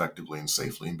that effectively and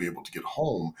safely and be able to get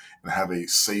home and have a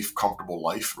safe, comfortable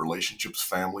life, relationships,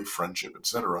 family, friendship,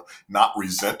 etc., not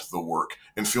resent the work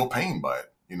and feel pain by it.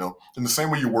 In the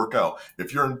same way you work out,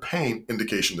 if you're in pain,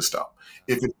 indication to stop.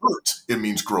 If it hurts, it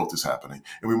means growth is happening.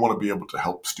 And we want to be able to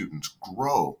help students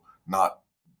grow, not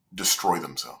destroy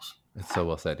themselves. It's so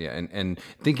well said, yeah. And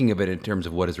thinking of it in terms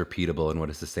of what is repeatable and what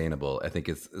is sustainable, I think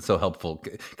is so helpful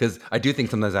because I do think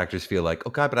sometimes actors feel like, oh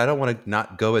God, but I don't want to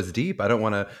not go as deep. I do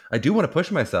want to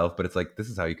push myself, but it's like, this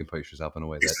is how you can push yourself in a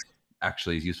way that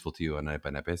actually is useful to you on a night by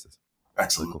night basis.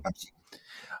 Absolutely. Really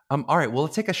cool. All right, well,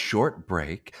 let's take a short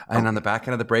break. And on the back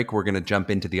end of the break, we're going to jump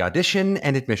into the audition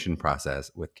and admission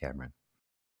process with Cameron.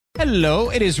 Hello,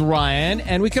 it is Ryan,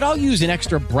 and we could all use an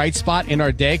extra bright spot in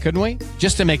our day, couldn't we?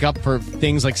 Just to make up for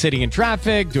things like sitting in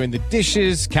traffic, doing the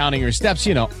dishes, counting your steps,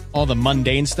 all the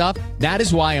mundane stuff. That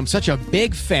is why I'm such a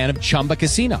big fan of Chumba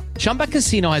Casino. Chumba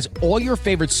Casino has all your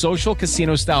favorite social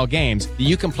casino-style games that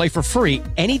you can play for free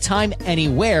anytime,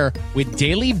 anywhere with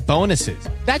daily bonuses.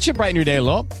 That should brighten your day a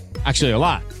little. Actually, a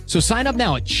lot. So sign up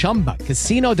now at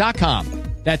ChumbaCasino.com.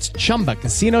 That's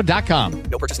ChumbaCasino.com.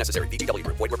 No purchase necessary. VGW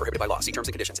Group. Void where prohibited by law. See terms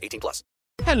and conditions. 18+.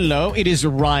 Hello, it is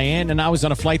Ryan, and I was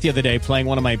on a flight the other day playing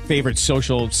one of my favorite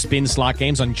social spin slot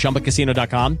games on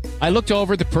ChumbaCasino.com. I looked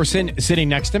over at the person sitting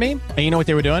next to me, and you know what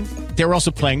they were doing? They were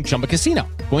also playing Chumba Casino.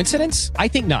 Coincidence? I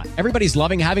think not. Everybody's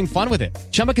loving having fun with it.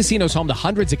 Chumba Casino is home to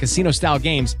hundreds of casino-style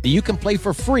games that you can play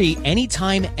for free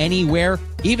anytime, anywhere,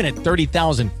 even at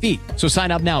 30,000 feet. So sign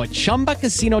up now at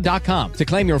ChumbaCasino.com to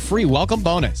claim your free welcome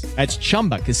bonus. That's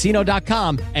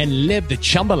ChumbaCasino.com and live the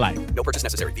Chumba life. No purchase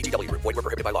necessary. VGW Group. Void where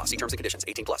prohibited by law. See terms and conditions.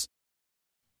 18+.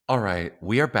 All right,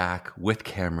 we are back with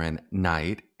Cameron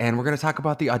Knight, and we're going to talk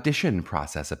about the audition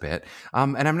process a bit.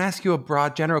 And I'm going to ask you a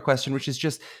broad, general question, which is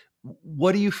just,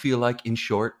 what do you feel like, in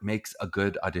short, makes a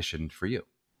good audition for you?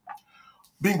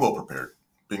 Being well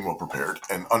prepared,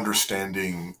 and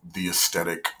understanding the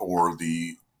aesthetic or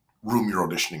the room you're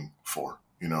auditioning for.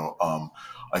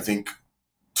 I think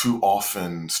too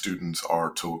often students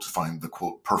are told to find the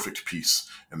quote perfect piece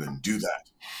and then do that.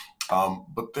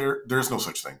 But there's no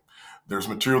such thing. There's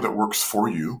material that works for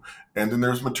you, and then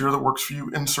there's material that works for you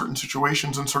in certain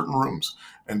situations, in certain rooms,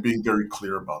 and being very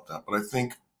clear about that. But I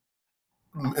think,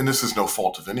 and this is no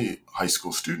fault of any high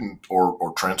school student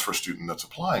or transfer student that's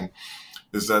applying,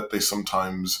 is that they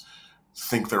sometimes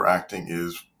think their acting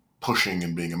is pushing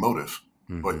and being emotive.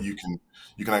 Mm-hmm. But you can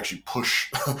actually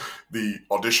push the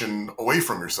audition away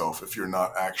from yourself if you're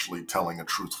not actually telling a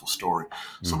truthful story.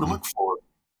 So we look for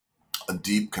a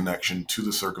deep connection to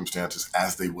the circumstances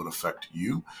as they would affect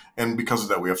you. And because of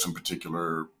that, we have some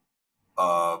particular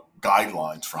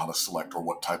guidelines for how to select or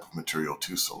what type of material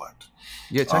to select.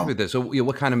 Yeah, talk about this. So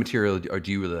what kind of material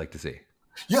do you really like to see?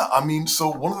 Yeah, so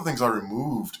one of the things I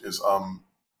removed is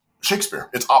Shakespeare.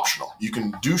 It's optional. You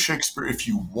can do Shakespeare if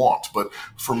you want, but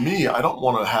for me, I don't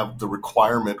want to have the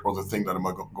requirement or the thing that I'm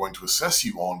going to assess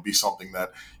you on be something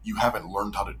that you haven't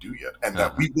learned how to do yet, and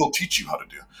that we will teach you how to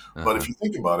do. But if you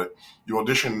think about it, you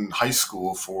audition in high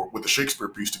school with a Shakespeare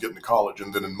piece to get into college,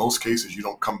 and then in most cases, you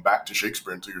don't come back to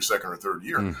Shakespeare until your second or third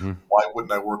year. Why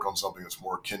wouldn't I work on something that's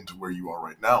more akin to where you are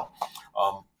right now?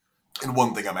 And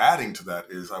one thing I'm adding to that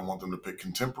is I want them to pick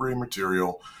contemporary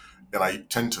material, and I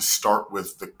tend to start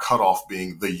with the cutoff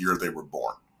being the year they were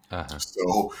born.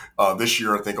 So this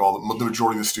year, I think the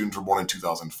majority of the students were born in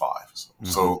 2005.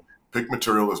 So pick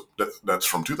material that's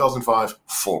from 2005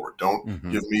 forward.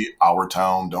 Don't give me Our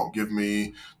Town. Don't give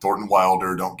me Thornton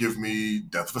Wilder. Don't give me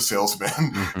Death of a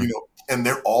Salesman. And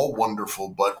they're all wonderful,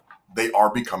 but they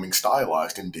are becoming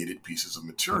stylized and dated pieces of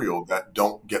material that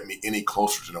don't get me any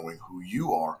closer to knowing who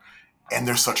you are. And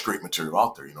there's such great material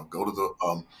out there. Go to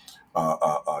the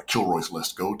Kilroy's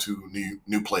List, go to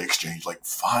New Play Exchange,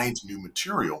 find new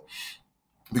material,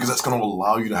 because that's going to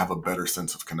allow you to have a better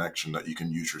sense of connection that you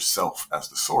can use yourself as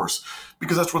the source,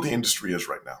 because that's where the industry is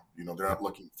right now.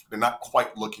 They're not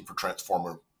quite looking for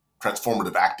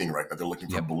transformative acting right now. They're looking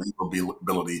for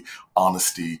believability,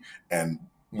 honesty, and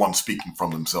one speaking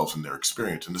from themselves and their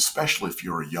experience. And especially if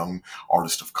you're a young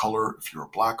artist of color, if you're a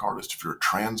Black artist, if you're a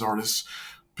trans artist,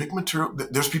 pick material.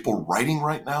 There's people writing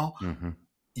right now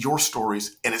your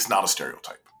stories, and it's not a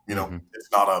stereotype.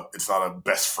 It's not a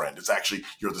best friend. It's actually,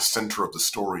 you're the center of the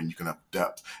story, and you can have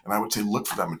depth. And I would say look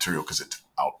for that material because it's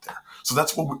out there. So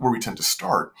that's where we tend to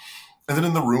start. And then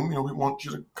in the room, we want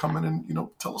you to come in and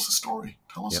tell us a story.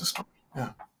 Tell us a story.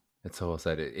 Yeah. It's so well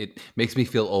said. It makes me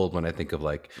feel old when I think of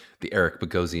the Eric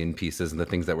Bogosian pieces and the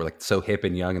things that were so hip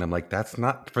and young. And I'm like, that's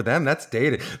not for them. That's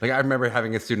dated. I remember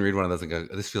having a student read one of those and go,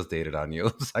 this feels dated on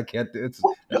you. I can't do it.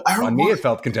 On me, it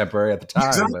felt contemporary at the time.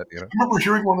 Exactly. But, I remember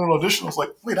hearing one in an audition. I was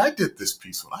like, wait, I did this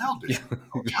piece when I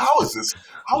auditioned. How is this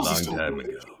still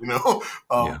doing?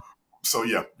 So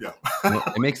yeah. Well,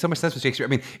 it makes so much sense with Shakespeare.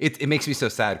 It makes me so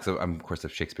sad because I'm, of course, a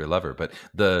Shakespeare lover.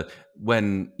 But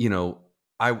when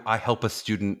I help a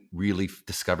student really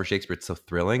discover Shakespeare. It's so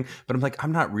thrilling. But I'm like,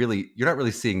 you're not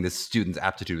really seeing this student's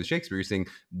aptitude with Shakespeare. You're seeing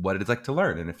what it's like to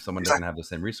learn. And if someone doesn't have the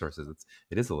same resources,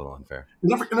 it is a little unfair.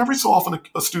 And every so often,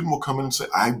 a student will come in and say,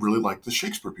 I really like the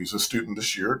Shakespeare piece. A student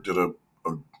this year did a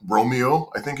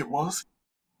Romeo, I think it was.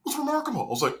 It was remarkable. I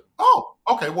was like, oh,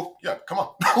 okay, well, yeah, come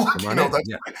on. That's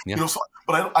great.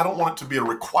 But I don't want it to be a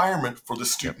requirement for the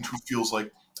student who feels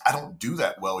like, I don't do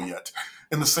that well yet.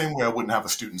 In the same way, I wouldn't have a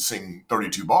student sing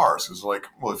 32 bars. It's like,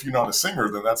 well, if you're not a singer,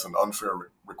 then that's an unfair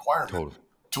requirement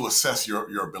to assess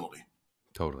your ability.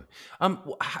 Totally. I'm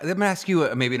going to ask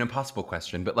you maybe an impossible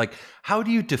question, but like, how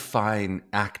do you define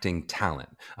acting talent?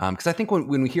 Because I think when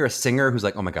we hear a singer who's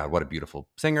like, oh my God, what a beautiful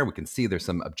singer, we can see there's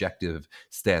some objective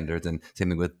standards, and same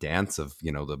thing with dance of,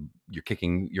 you're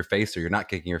kicking your face or you're not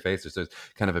kicking your face. There's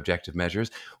kind of objective measures.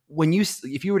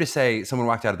 If you were to say, someone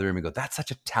walked out of the room and go, that's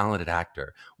such a talented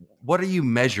actor, what are you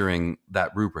measuring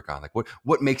that rubric on? Like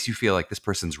what makes you feel like this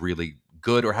person's really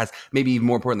good, or has, maybe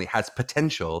more importantly, has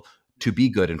potential to be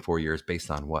good in 4 years based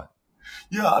on what?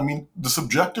 Yeah, I mean, the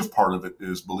subjective part of it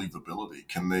is believability.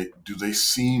 Do they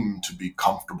seem to be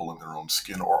comfortable in their own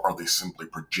skin, or are they simply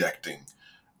projecting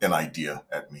an idea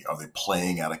at me? Are they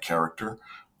playing out a character?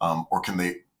 Or can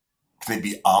they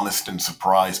be honest and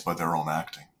surprised by their own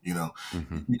acting?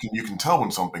 Mm-hmm. You can tell when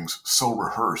something's so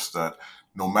rehearsed that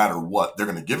no matter what, they're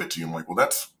going to give it to you. I'm like, well,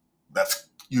 that's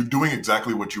you're doing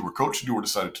exactly what you were coached to do or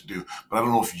decided to do, but I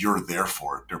don't know if you're there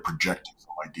for it. They're projecting some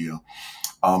idea.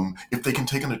 If they can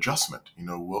take an adjustment,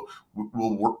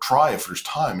 we'll try if there's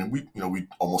time, and we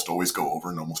almost always go over,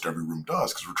 and almost every room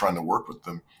does, because we're trying to work with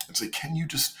them and say, can you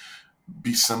just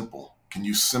be simple? Can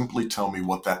you simply tell me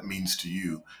what that means to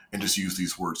you, and just use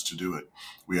these words to do it?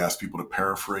 We ask people to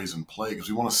paraphrase and play because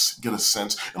we want to get a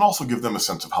sense, and also give them a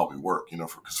sense of how we work.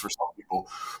 Because for some people,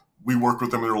 we work with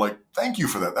them and they're like, thank you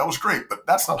for that. That was great. But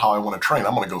that's not how I want to train.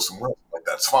 I'm going to go somewhere else. Like,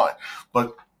 that's fine.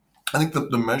 But I think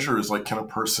the measure is like, can a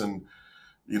person,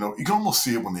 you can almost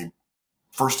see it when they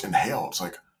first inhale. It's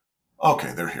like,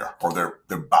 okay, they're here, or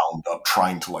they're bound up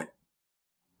trying to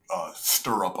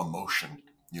stir up emotion.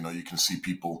 You can see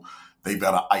people, they've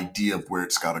got an idea of where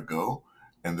it's got to go.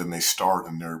 And then they start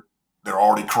and they're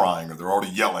already crying, or they're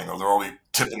already yelling, or they're already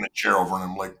tipping the chair over. And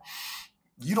I'm like,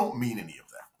 you don't mean any of that.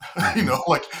 You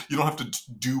don't have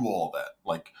to do all that.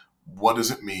 Like, what does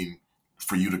it mean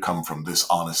for you to come from this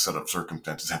honest set of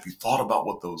circumstances? Have you thought about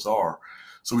what those are?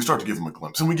 So we start to give them a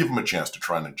glimpse, and we give them a chance to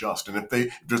try and adjust. And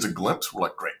if there's a glimpse, we're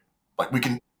like, great. Like,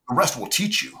 the rest will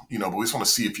teach you, but we just want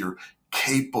to see if you're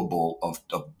capable of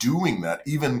doing that,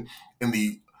 even in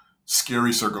the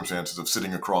scary circumstances of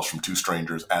sitting across from two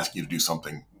strangers asking you to do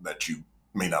something that you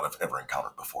may not have ever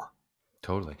encountered before.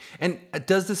 Totally. And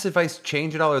does this advice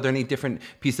change at all? Are there any different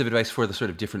piece of advice for the sort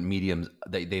of different mediums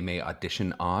that they may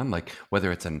audition on? Like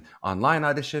whether it's an online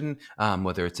audition,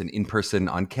 whether it's an in-person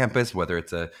on campus, whether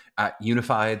it's at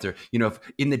Unifieds, or, if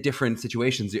in the different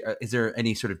situations, is there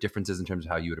any sort of differences in terms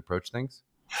of how you would approach things?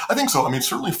 I think so. I mean,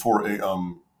 certainly for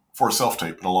a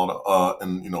self-tape, and a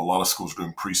lot of schools are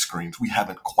doing pre-screens. We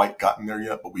haven't quite gotten there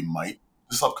yet, but we might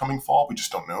this upcoming fall. We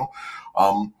just don't know.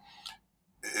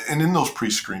 And in those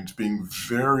pre-screens, being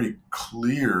very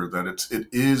clear that it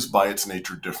is by its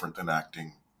nature different than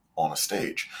acting on a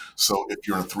stage. So if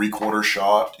you're in a 3/4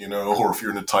 shot, or if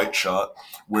you're in a tight shot,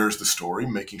 where's the story?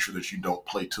 Making sure that you don't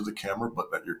play to the camera,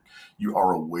 but that you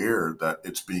are aware that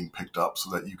it's being picked up, so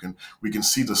that we can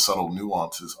see the subtle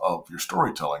nuances of your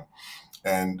storytelling.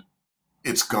 And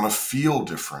it's going to feel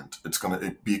different. It's going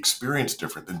to be experienced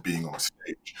different than being on a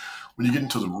stage. When you get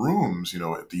into the rooms,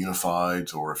 at the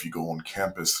Unifieds, or if you go on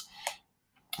campus,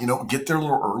 get there a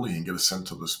little early and get a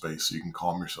sense of the space so you can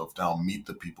calm yourself down, meet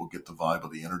the people, get the vibe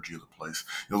of the energy of the place.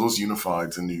 Those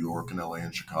Unifieds in New York and LA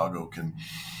and Chicago can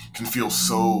feel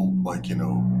so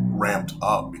ramped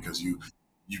up, because you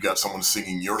got someone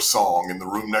singing your song in the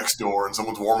room next door, and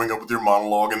someone's warming up with your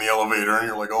monologue in the elevator, and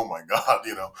you're like, oh my God,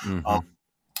 Mm-hmm.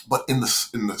 But in the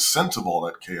sense of all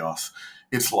that chaos,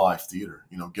 it's live theater.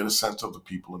 Get a sense of the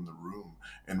people in the room,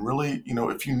 and really,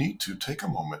 if you need to, take a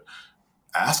moment,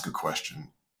 ask a question,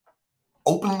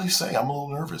 openly say, I'm a little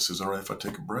nervous. Is it all right if I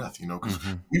take a breath? Because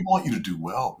we want you to do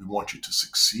well. We want you to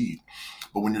succeed.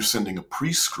 But when you're sending a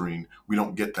pre-screen, we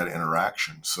don't get that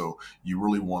interaction. So you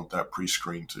really want that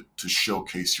pre-screen to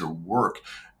showcase your work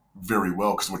very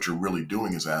well, because what you're really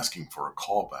doing is asking for a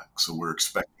callback. So we're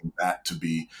expecting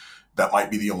that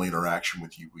might be the only interaction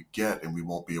with you we get, and we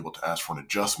won't be able to ask for an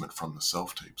adjustment from the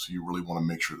self-tape. So you really want to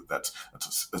make sure that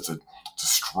that's a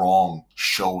strong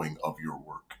showing of your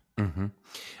work.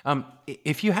 Mm-hmm.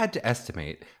 If you had to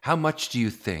estimate, how much do you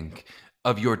think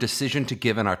of your decision to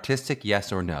give an artistic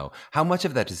yes or no, how much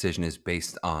of that decision is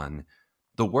based on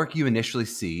the work you initially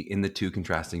see in the two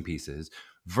contrasting pieces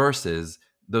versus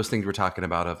those things we're talking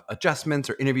about of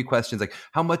adjustments or interview questions? Like,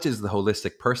 how much is the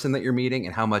holistic person that you're meeting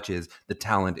and how much is the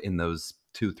talent in those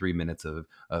 2-3 minutes of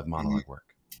monologue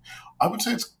work? I would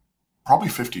say it's probably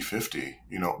 50-50.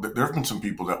 There have been some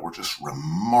people that were just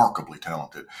remarkably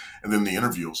talented. And then the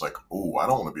interview was like, oh, I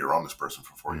don't want to be around this person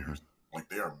for 4 years. Like,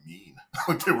 they are mean.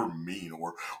 Like, they were mean.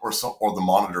 Or the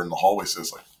monitor in the hallway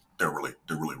says, like, they're really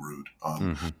rude.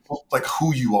 Like,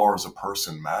 who you are as a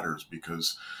person matters,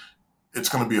 because it's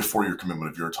going to be a 4-year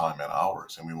commitment of your time and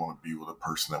ours, and we want to be with a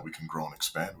person that we can grow and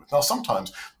expand with. Now,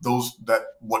 sometimes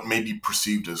what may be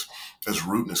perceived as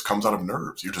rudeness comes out of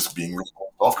nerves. You're just being really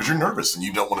off because you're nervous and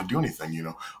you don't want to do anything,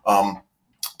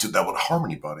 that would harm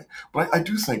anybody. But I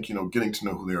do think, getting to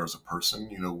know who they are as a person,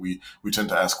 we tend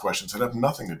to ask questions that have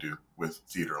nothing to do with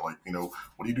theater. Like,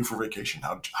 what do you do for vacation?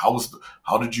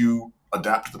 How did you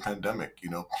adapt to the pandemic?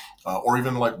 Or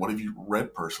even like, what have you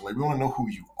read personally? We want to know who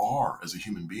you are as a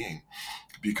human being,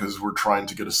 because we're trying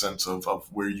to get a sense of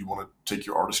where you want to take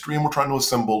your artistry, and we're trying to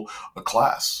assemble a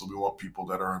class. So we want people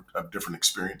that have different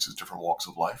experiences, different walks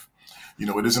of life.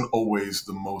 It isn't always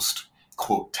the most,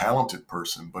 quote, talented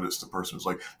person, but it's the person who's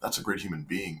like, that's a great human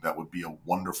being. That would be a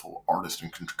wonderful artist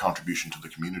and contribution to the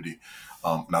community,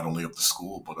 not only of the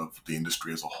school, but of the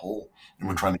industry as a whole. And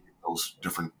we're trying to get those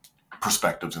different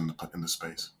perspectives in the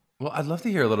space. Well, I'd love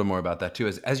to hear a little more about that too.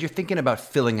 As you're thinking about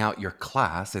filling out your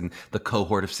class and the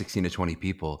cohort of 16 to 20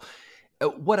 people,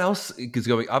 what else is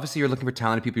going? Obviously, you're looking for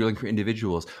talented people. You're looking for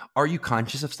individuals. Are you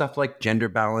conscious of stuff like gender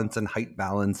balance and height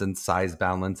balance and size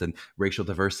balance and racial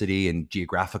diversity and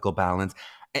geographical balance?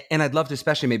 And I'd love to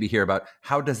especially maybe hear about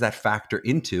how does that factor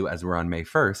into, as we're on May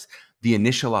 1st, the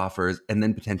initial offers and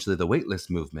then potentially the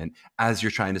waitlist movement as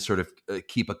you're trying to sort of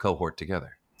keep a cohort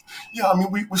together? Yeah, I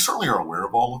mean, we certainly are aware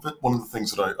of all of it. One of the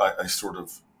things that I sort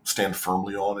of stand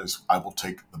firmly on is I will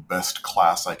take the best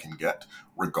class I can get,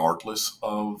 regardless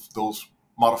of those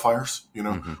modifiers.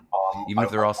 Even if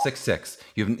they're all 6'6",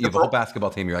 you have a whole basketball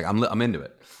team. You're like, I'm into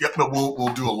it. Yeah, but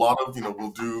we'll do a lot of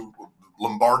we'll do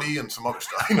Lombardi and some other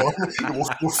stuff.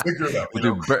 We'll figure it out.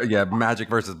 We'll do Magic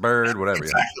versus Bird, whatever.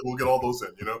 Exactly, we'll get all those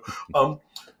in.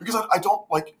 Because I don't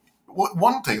like.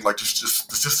 One thing, like just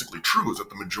statistically true, is that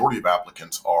the majority of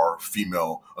applicants are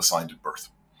female assigned at birth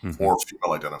or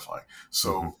female identifying.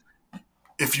 So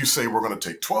if you say we're going to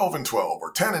take 12 and 12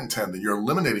 or 10 and 10, then you're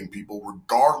eliminating people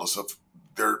regardless of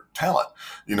their talent,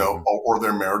 or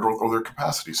their merit or their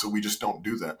capacity. So we just don't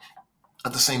do that.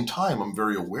 At the same time, I'm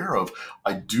very aware of,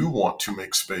 I do want to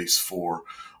make space for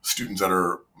students that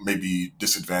are maybe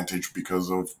disadvantaged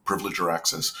because of privilege or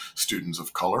access, students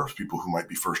of color, people who might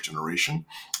be first generation,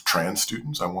 trans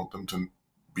students. I want them to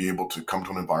be able to come to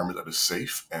an environment that is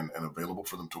safe and available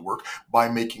for them to work by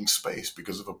making space.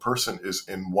 Because if a person is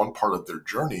in one part of their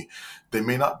journey, they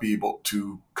may not be able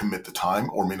to commit the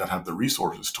time or may not have the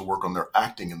resources to work on their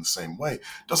acting in the same way.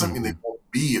 Doesn't mean they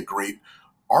won't be a great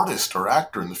artist or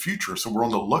actor in the future. So we're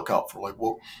on the lookout for like,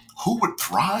 well, who would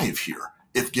thrive here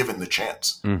if given the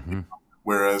chance?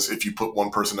 Whereas if you put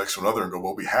one person next to another and go,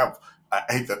 well, I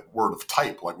hate that word of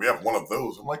type, like we have one of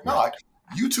those. I'm like, no,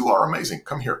 you two are amazing.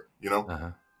 Come here,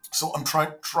 So I'm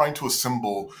trying to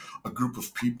assemble a group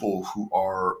of people who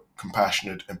are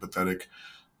compassionate, empathetic,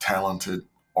 talented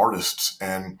artists,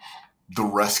 and the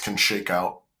rest can shake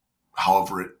out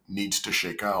however it needs to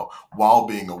shake out, while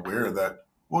being aware that,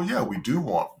 well, yeah, we do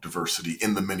want diversity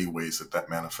in the many ways that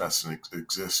manifests and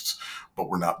exists, but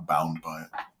we're not bound by it.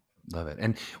 Love it.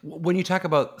 And when you talk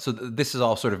about, so this has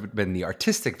all sort of been the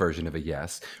artistic version of a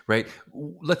yes, right?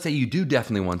 Let's say you do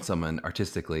definitely want someone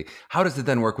artistically. How does it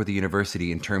then work with the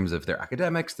university in terms of their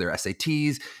academics, their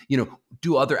SATs?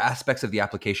 Do other aspects of the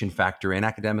application factor in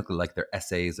academically, like their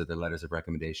essays or their letters of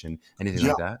recommendation, anything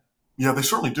like that? Yeah, they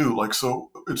certainly do. Like, so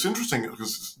it's interesting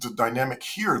because the dynamic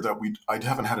here that I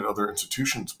haven't had at other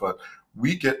institutions, but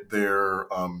we get their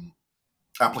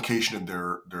application and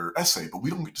their essay, but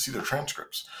we don't get to see their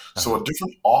transcripts. So a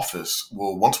different office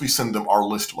will, once we send them our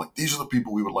list of like, these are the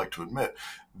people we would like to admit,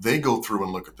 they go through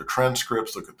and look at their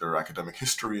transcripts, look at their academic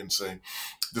history and say,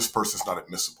 this person's not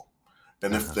admissible.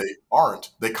 And if they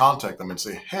aren't, they contact them and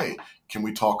say, hey, can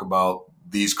we talk about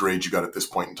these grades you got at this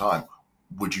point in time?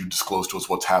 Would you disclose to us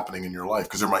what's happening in your life?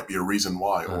 Because there might be a reason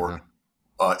why, or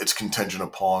it's contingent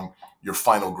upon your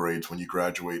final grades when you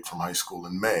graduate from high school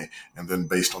in May. And then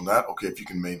based on that, okay, if you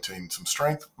can maintain some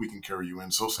strength, we can carry you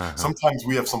in. So sometimes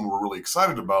we have someone we're really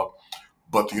excited about,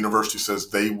 but the university says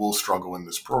they will struggle in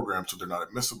this program, so they're not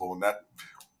admissible. And that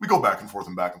we go back and forth.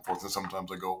 And sometimes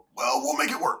I go, well, we'll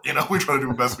make it work. We try to do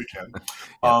the best we can.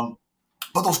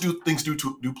 But those things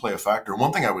do play a factor.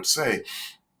 One thing I would say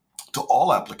to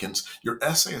all applicants, your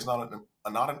essay is not an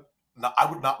not an not, I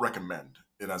would not recommend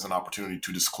it as an opportunity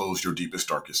to disclose your deepest,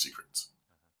 darkest secrets.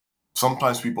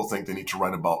 Sometimes people think they need to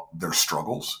write about their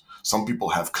struggles. Some people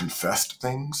have confessed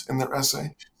things in their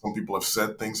essay. Some people have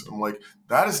said things. I'm like,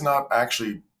 that is not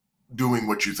actually doing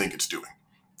what you think it's doing.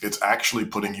 It's actually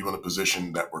putting you in a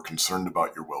position that we're concerned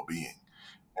about your well being.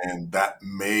 And that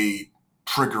may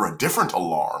trigger a different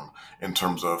alarm in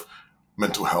terms of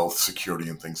mental health, security,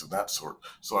 and things of that sort.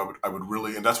 So I would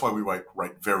really, and that's why we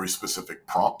write very specific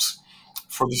prompts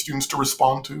for the students to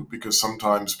respond to, because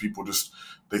sometimes people just,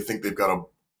 they think they've got to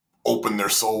open their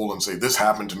soul and say, this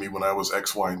happened to me when I was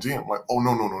X, Y, and Z. And I'm like, oh,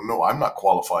 no, no, no, no. I'm not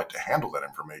qualified to handle that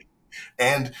information.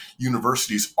 And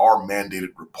universities are mandated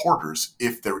reporters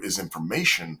if there is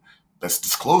information that's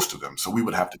disclosed to them. So we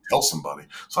would have to tell somebody.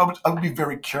 So I would be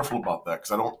very careful about that,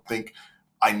 because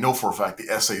I know for a fact the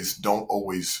essays don't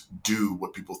always do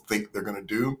what people think they're going to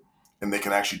do, and they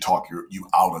can actually talk you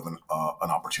out of an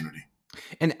opportunity.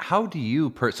 And how do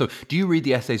you so do you read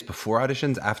the essays before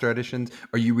auditions, after auditions?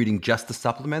 Are you reading just the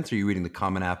supplements? Or are you reading the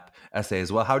Common App essay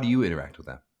as well? How do you interact with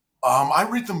them? I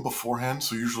read them beforehand,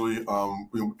 so usually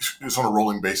it's on a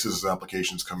rolling basis as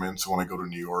applications come in. So when I go to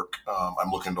New York,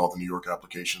 I'm looking at all the New York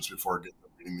applications before I get to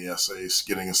reading the essays,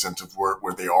 getting a sense of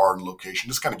where they are in location,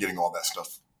 just kind of getting all that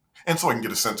stuff. And so I can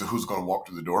get a sense of who's going to walk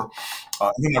through the door.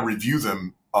 And then I review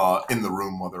them in the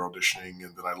room while they're auditioning,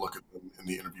 and then I look at them in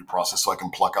the interview process so I can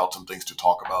pluck out some things to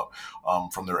talk about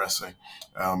from their essay.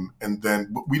 And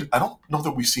then I don't know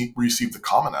that we receive the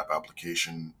Common App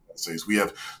application essays. We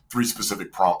have 3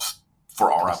 specific prompts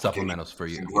for our application. Supplementals for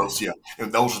you. Yeah.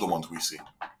 And those are the ones we see.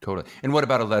 Totally. And what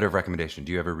about a letter of recommendation?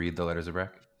 Do you ever read the letters of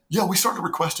rec? Yeah, we started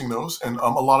requesting those, and a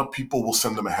lot of people will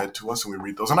send them ahead to us, and we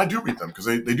read those. And I do read them because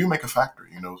they do make a factor.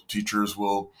 Teachers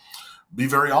will be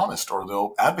very honest, or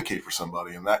they'll advocate for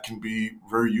somebody, and that can be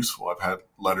very useful. I've had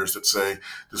letters that say,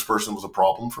 this person was a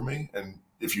problem for me, and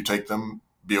if you take them,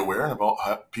 be aware. And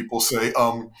about people say,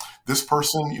 this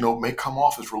person, may come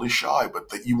off as really shy, but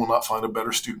that you will not find a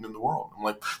better student in the world. I'm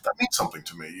like, that means something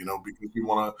to me,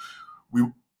 because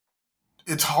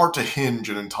it's hard to hinge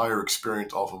an entire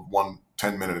experience off of one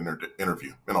 10-minute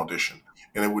interview, an audition.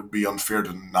 And it would be unfair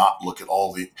to not look at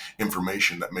all the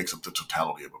information that makes up the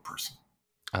totality of a person.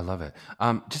 I love it.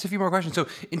 Just a few more questions. So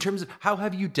in terms of how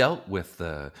have you dealt with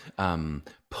the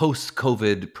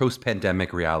post-COVID,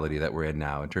 post-pandemic reality that we're in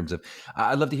now, in terms of,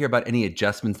 I'd love to hear about any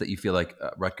adjustments that you feel like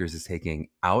Rutgers is taking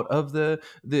out of the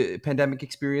pandemic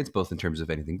experience, both in terms of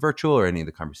anything virtual or any of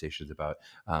the conversations about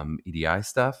EDI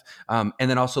stuff. And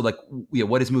then also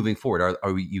what is moving forward?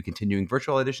 Are you continuing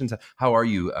virtual auditions? How are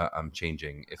you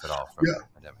changing, if at all, from the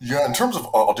pandemic? Yeah, in terms of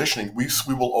auditioning,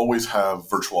 we will always have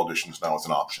virtual auditions now as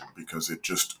an option, because it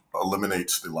just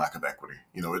eliminates the lack of equity.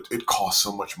 It costs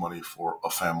so much money for a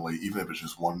family, even if it's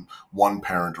just one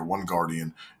parent or one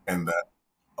guardian, and that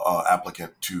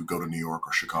applicant to go to New York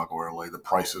or Chicago or LA. The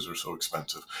prices are so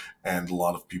expensive, and a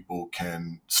lot of people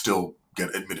can still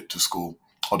get admitted to school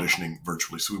auditioning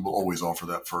virtually. So we will always offer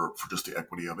that for just the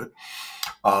equity of it.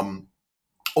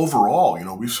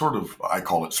 Overall, we've I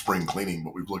call it spring cleaning,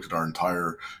 but we've looked at our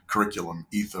entire curriculum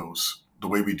ethos, the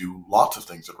way we do lots of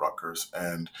things at Rutgers,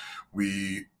 and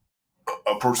we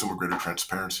approach them with greater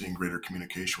transparency and greater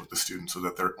communication with the students so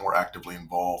that they're more actively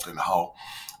involved in how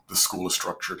the school is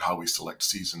structured, how we select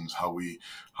seasons, how we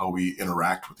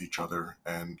interact with each other,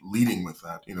 and leading with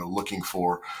that, looking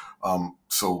for,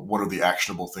 so what are the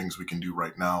actionable things we can do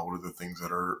right now? What are the things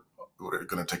that are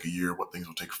going to take a year? What things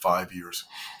will take 5 years?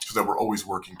 So that we're always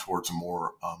working towards a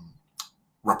more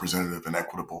representative and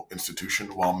equitable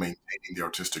institution while maintaining the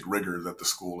artistic rigor that the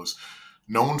school is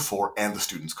known for and the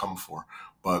students come for.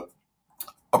 But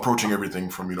approaching everything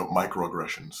from,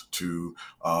 microaggressions to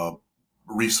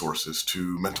resources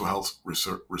to mental health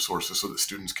resources, so that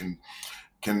students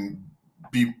can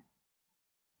be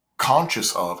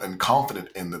conscious of and confident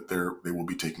in that they will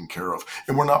be taken care of.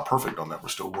 And we're not perfect on that. We're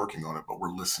still working on it, but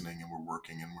we're listening and we're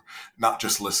working, and we're not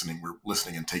just listening, we're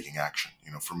listening and taking action.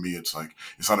 For me, it's like,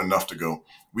 it's not enough to go,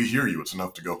 we hear you. It's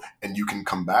enough to go, and you can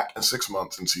come back in 6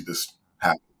 months and see this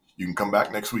happen. You can come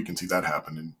back next week and see that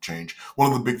happen and change.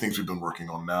 One of the big things we've been working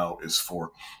on now is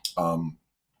for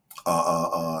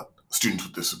students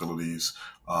with disabilities,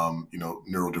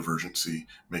 neurodivergency,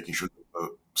 making sure that the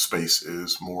space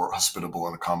is more hospitable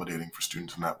and accommodating for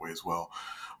students in that way as well.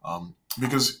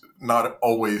 Because not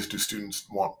always do students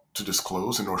want to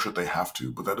disclose, and nor should they have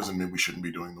to, but that doesn't mean we shouldn't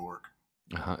be doing the work.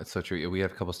 It's so true. We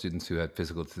have a couple students who had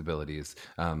physical disabilities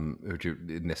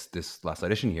in this last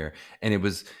audition here, and it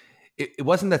was it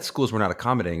wasn't that schools were not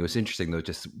accommodating. It was interesting though,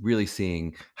 just really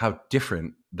seeing how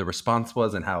different the response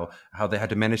was and how they had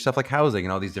to manage stuff like housing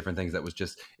and all these different things. That was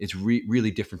just, it's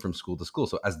really different from school to school.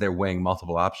 So as they're weighing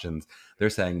multiple options,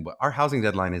 they're saying, well, our housing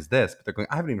deadline is this, but they're going,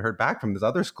 I haven't even heard back from this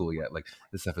other school yet. Like,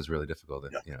 this stuff is really difficult.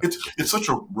 And, Yeah. It's such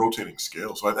a rotating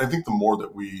scale. So I think the more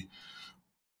that we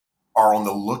are on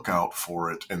the lookout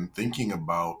for it and thinking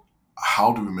about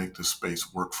how do we make this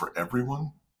space work for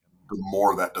everyone, the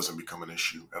more that doesn't become an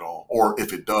issue at all. Or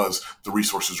if it does, the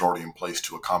resources are already in place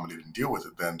to accommodate and deal with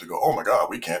it, then to go, oh my God,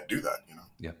 we can't do that,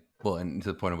 Yeah. Well, and to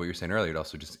the point of what you were saying earlier, it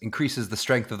also just increases the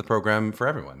strength of the program for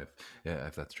everyone,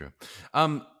 if that's true.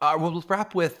 We'll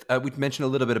wrap with, we mentioned a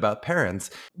little bit about parents.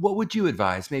 What would you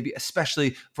advise, maybe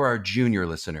especially for our junior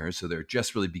listeners, so they're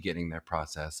just really beginning their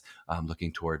process,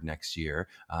 looking toward next year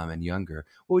and younger?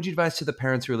 What would you advise to the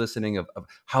parents who are listening of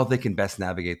how they can best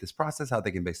navigate this process, how they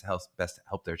can best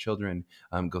help their children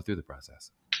go through the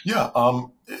process? Yeah.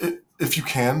 If you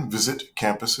can, visit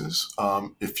campuses.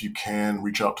 If you can,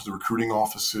 reach out to the recruiting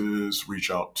offices, reach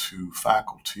out to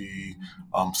faculty,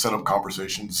 set up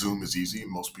conversations. Zoom is easy.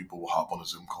 Most people will hop on a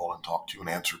Zoom call and talk to you and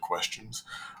answer questions.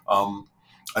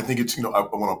 I think it's, I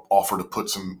want to offer to put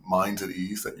some minds at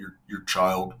ease that your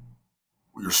child,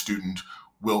 your student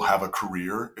will have a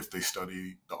career if they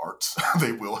study the arts.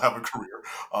 They will have a career.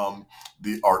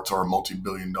 The arts are a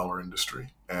multi-billion-dollar industry.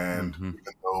 And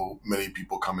even though many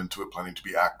people come into it planning to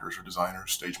be actors or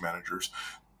designers, stage managers,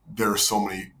 there are so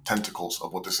many tentacles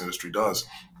of what this industry does.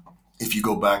 If you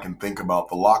go back and think about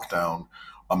the lockdown,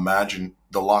 imagine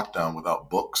the lockdown without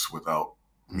books, without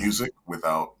music,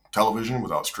 without television,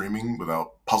 without streaming,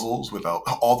 without puzzles, without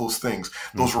all those things.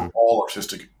 Those are all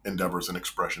artistic endeavors and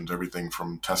expressions. Everything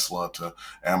from Tesla to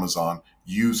Amazon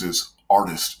uses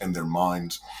artists and their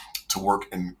minds to work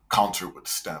in concert with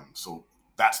STEM. So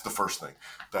that's the first thing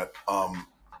that,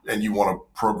 and you want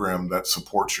a program that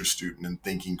supports your student in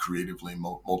thinking creatively in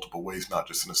multiple ways, not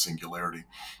just in a singularity.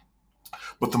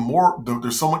 But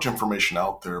there's so much information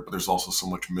out there, but there's also so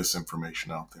much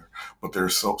misinformation out there. But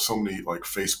there's so many like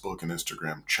Facebook and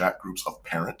Instagram chat groups of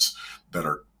parents that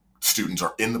are students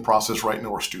are in the process right now,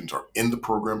 or students are in the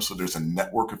program. So there's a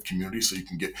network of community, so you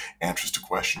can get answers to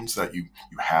questions that you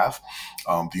have.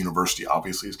 The university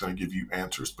obviously is going to give you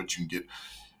answers, but you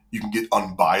can get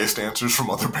unbiased answers from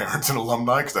other parents and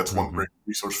alumni, because that's one great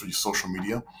resource for your social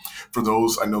media. For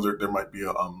those, I know there might be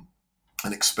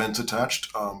an expense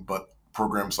attached, but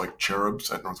programs like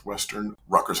Cherubs at Northwestern,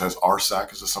 Rutgers has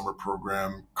RSAC as a summer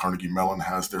program, Carnegie Mellon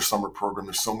has their summer program.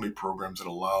 There's so many programs that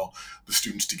allow the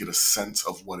students to get a sense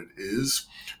of what it is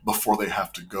before they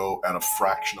have to go at a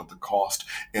fraction of the cost.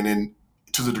 And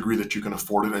to the degree that you can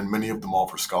afford it, and many of them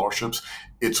offer scholarships,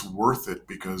 it's worth it,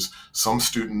 because some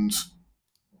students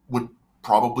would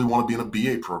probably want to be in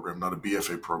a BA program, not a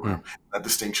BFA program. That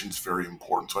distinction is very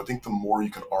important. So I think the more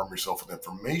you can arm yourself with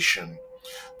information,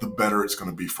 the better it's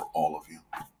going to be for all of you.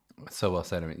 So well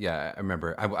said. I mean, yeah, I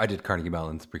remember I did Carnegie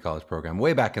Mellon's pre-college program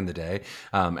way back in the day.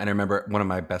 And I remember one of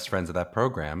my best friends of that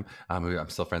program, who I'm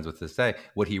still friends with to this day,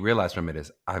 what he realized from it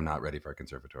is, I'm not ready for a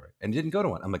conservatory. And he didn't go to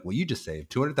one. I'm like, well, you just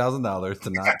saved $200,000 to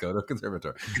not go to a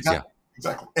conservatory.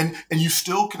 Exactly. And you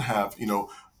still can have,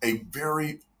 a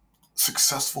very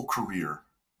successful career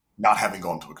not having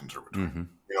gone to a conservatory.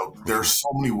 There's so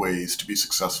many ways to be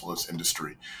successful in this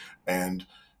industry. And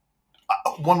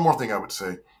one more thing I would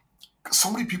say, so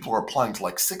many people are applying to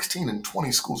like 16 and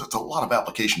 20 schools. It's a lot of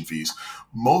application fees.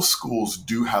 Most schools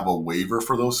do have a waiver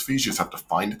for those fees. You just have to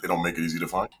find it. They don't make it easy to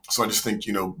find. So I just think,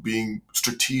 being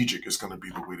strategic is going to be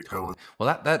the way to go.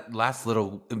 Well, that last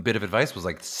little bit of advice was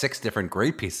like 6 different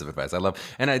great pieces of advice. I love,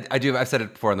 and I've said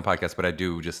it before on the podcast, but I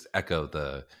do just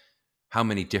echo how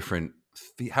many different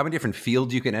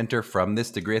fields you can enter from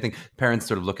this degree. I think parents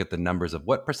sort of look at the numbers of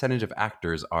what percentage of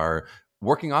actors are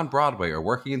working on Broadway or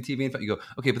working in TV. And you go,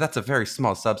 okay, but that's a very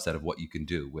small subset of what you can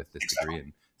do with this degree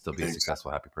and still be a successful,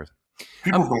 happy person.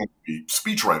 People are going to be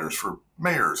speechwriters for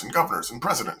mayors and governors and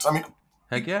presidents. I mean,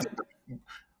 heck yeah.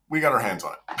 We got our hands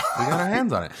on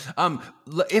it.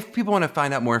 If people want to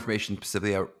find out more information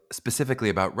specifically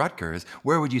about Rutgers,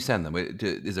 where would you send them?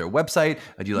 Is there a website?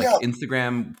 Do you like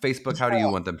Instagram, Facebook? How do you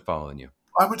want them following you?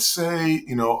 I would say,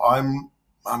 I'm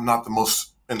not the most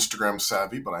Instagram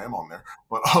savvy, but I am on there.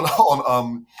 But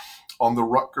on the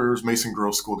Rutgers Mason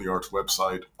Grove School of the Arts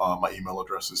website, my email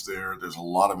address is there. There's a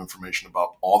lot of information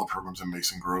about all the programs in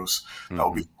Mason Groves. That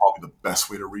would be probably the best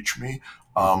way to reach me.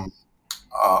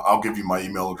 I'll give you my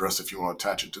email address if you want to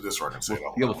attach it to this, or I can say it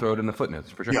out loud. We'll throw it in the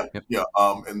footnotes for sure. Yeah, Yep. yeah.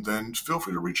 And then feel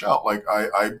free to reach out. Like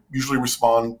I usually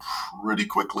respond pretty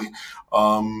quickly.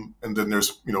 And then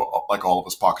there's, like all of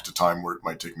us, pockets of time where it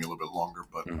might take me a little bit longer,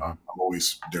 but I'm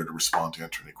always there to respond, to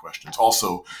answer any questions.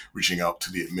 Also reaching out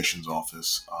to the admissions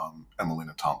office,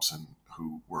 Emelina Thompson,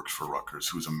 who works for Rutgers,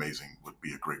 who's amazing, would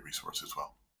be a great resource as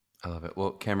well. I love it.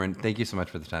 Well, Cameron, thank you so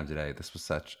much for the time today. This was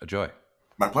such a joy.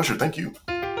 My pleasure. Thank you.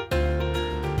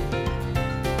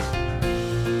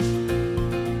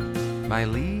 My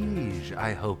liege,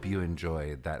 I hope you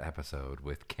enjoyed that episode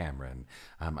with Cameron.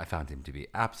 I found him to be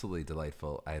absolutely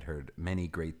delightful. I had heard many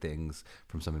great things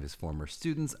from some of his former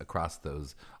students across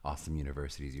those awesome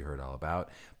universities you heard all about,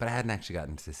 but I hadn't actually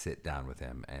gotten to sit down with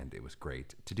him, and it was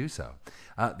great to do so.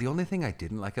 The only thing I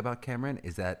didn't like about Cameron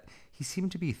is that he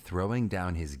seemed to be throwing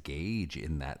down his gauge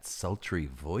in that sultry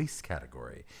voice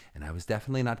category, and I was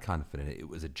definitely not confident it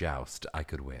was a joust I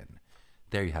could win.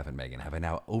 There you have it, Megan. Have I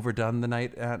now overdone the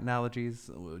night analogies?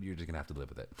 Well, you're just going to have to live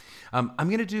with it. I'm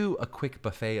going to do a quick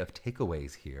buffet of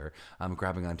takeaways here. I'm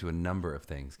grabbing onto a number of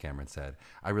things Cameron said.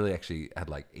 I really actually had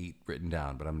like 8 written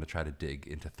down, but I'm going to try to dig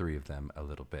into 3 of them a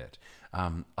little bit.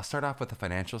 I'll start off with the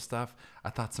financial stuff. I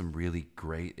thought some really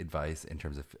great advice in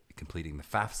terms of completing the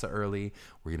FAFSA early.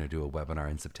 We're going to do a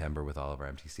webinar in September with all of our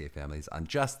MTCA families on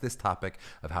just this topic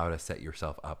of how to set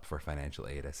yourself up for financial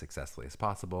aid as successfully as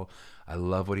possible. I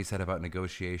love what he said about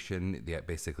negotiation,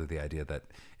 basically the idea that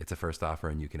it's a first offer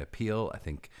and you can appeal. I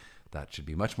think that should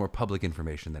be much more public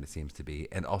information than it seems to be.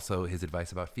 And also his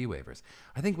advice about fee waivers.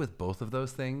 I think with both of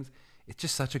those things, it's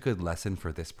just such a good lesson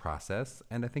for this process,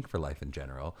 and I think for life in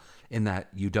general, in that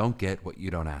you don't get what you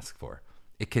don't ask for.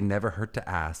 It can never hurt to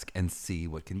ask and see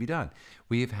what can be done.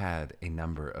 We've had a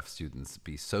number of students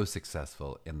be so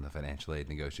successful in the financial aid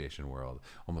negotiation world,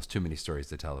 almost too many stories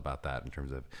to tell about that in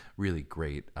terms of really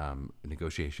great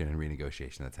negotiation and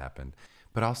renegotiation that's happened.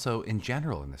 But also in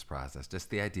general in this process,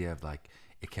 just the idea of like,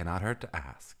 it cannot hurt to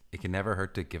ask. It can never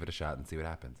hurt to give it a shot and see what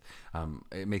happens.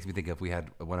 It makes me think of, we had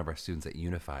one of our students at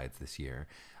Unifieds this year.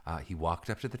 He walked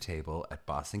up to the table at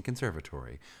Boston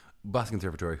Conservatory,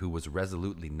 who was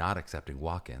resolutely not accepting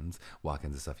walk-ins.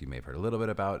 Walk-ins is stuff you may have heard a little bit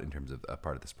about in terms of a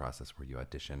part of this process where you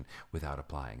audition without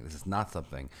applying. This is not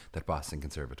something that Boston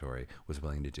Conservatory was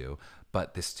willing to do.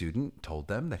 But this student told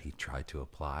them that he tried to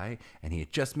apply and he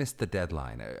had just missed the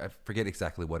deadline. I forget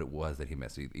exactly what it was that he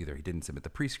missed. Either he didn't submit the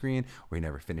pre-screen or he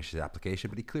never finished his application,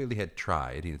 but he clearly had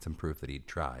tried. He had some proof that he'd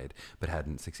tried, but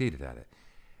hadn't succeeded at it.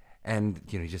 And,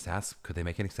 he just asked, could they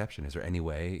make an exception? Is there any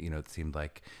way, it seemed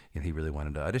like, he really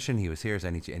wanted to audition. He was here. Is there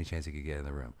any chance he could get in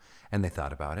the room? And they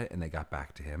thought about it and they got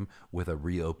back to him with a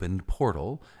reopened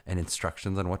portal and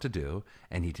instructions on what to do.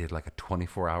 And he did like a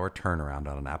 24-hour turnaround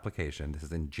on an application. This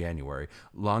is in January,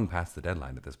 long past the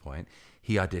deadline at this point.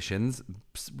 He auditions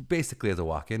basically as a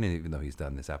walk-in, and even though he's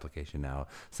done this application now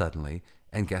suddenly,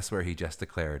 and guess where he just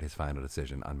declared his final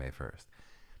decision on May 1st.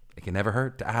 It can never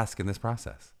hurt to ask in this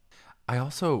process. I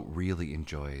also really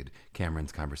enjoyed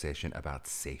Cameron's conversation about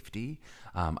safety.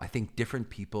 I think different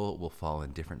people will fall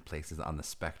in different places on the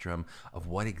spectrum of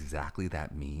what exactly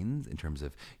that means in terms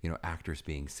of, actors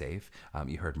being safe.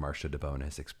 You heard Marcia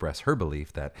DeBonis express her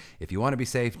belief that if you want to be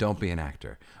safe, don't be an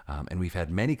actor. And we've had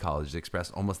many colleges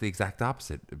express almost the exact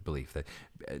opposite belief, that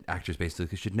actors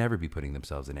basically should never be putting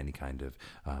themselves in any kind of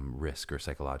risk or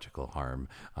psychological harm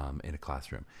in a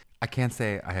classroom. I can't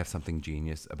say I have something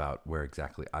genius about where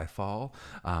exactly I fall,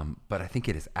 but I think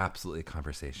it is absolutely a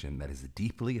conversation that is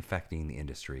deeply affecting the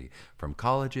industry, from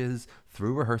colleges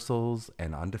through rehearsals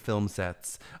and onto film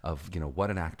sets, of what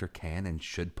an actor can and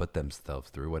should put themselves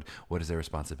through. What is their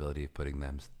responsibility of putting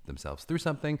themselves through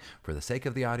something for the sake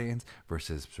of the audience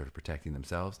versus sort of protecting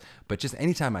themselves. But just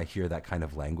anytime I hear that kind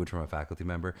of language from a faculty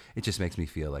member, it just makes me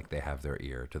feel like they have their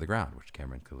ear to the ground, which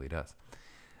Cameron clearly does.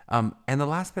 And the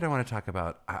last bit I want to talk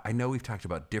about, I know we've talked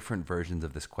about different versions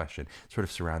of this question, sort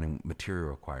of surrounding material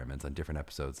requirements on different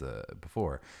episodes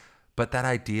before. But that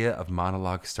idea of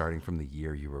monologues starting from the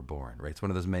year you were born, right? It's one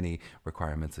of those many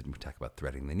requirements that we talk about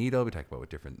threading the needle. We talk about what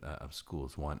different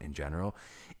schools want in general.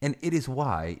 And it is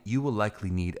why you will likely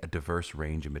need a diverse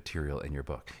range of material in your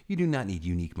book. You do not need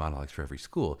unique monologues for every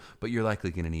school, but you're likely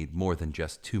going to need more than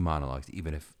just 2 monologues,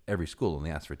 even if every school only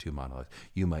asks for 2 monologues.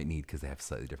 You might need, because they have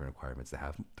slightly different requirements, to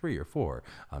have 3 or 4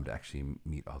 to actually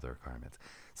meet all the requirements.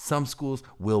 Some schools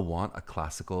will want a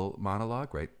classical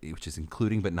monologue, right, which is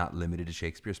including but not limited to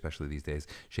Shakespeare, especially these days.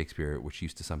 Shakespeare, which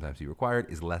used to sometimes be required,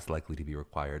 is less likely to be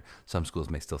required. Some schools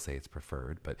may still say it's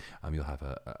preferred, but you'll have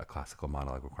a classical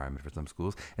monologue requirement for some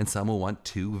schools. And some will want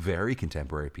 2 very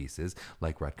contemporary pieces,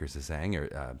 like Rutgers is saying,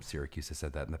 or Syracuse has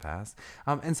said that in the past.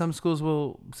 And some schools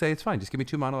will say it's fine, just give me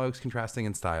 2 monologues contrasting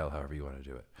in style, however you want to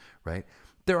do it, right?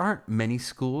 There aren't many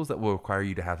schools that will require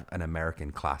you to have an American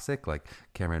classic, like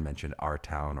Cameron mentioned Our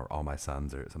Town or All My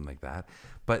Sons or something like that.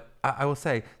 But I will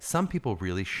say some people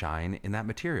really shine in that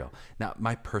material. Now,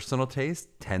 my personal taste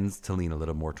tends to lean a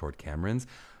little more toward Cameron's,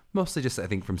 mostly just, I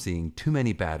think, from seeing too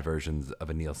many bad versions of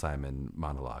a Neil Simon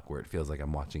monologue where it feels like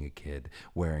I'm watching a kid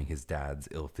wearing his dad's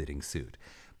ill-fitting suit.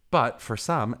 But for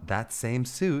some, that same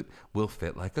suit will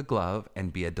fit like a glove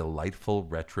and be a delightful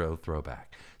retro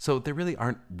throwback. So there really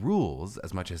aren't rules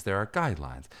as much as there are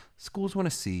guidelines. Schools want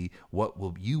to see what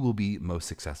you will be most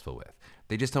successful with.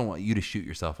 They just don't want you to shoot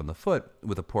yourself in the foot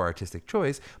with a poor artistic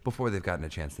choice before they've gotten a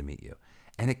chance to meet you.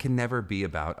 And it can never be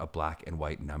about a black and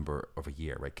white number of a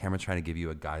year, right? Cameron's trying to give you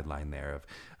a guideline there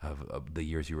of the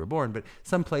years you were born, but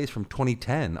some plays from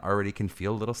 2010 already can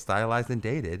feel a little stylized and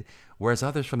dated, whereas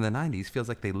others from the 90s feels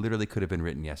like they literally could have been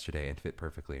written yesterday and fit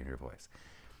perfectly in your voice.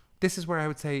 This is where I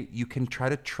would say you can try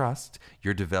to trust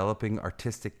your developing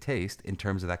artistic taste in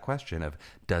terms of that question of,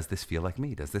 does this feel like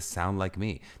me? Does this sound like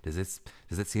me? Does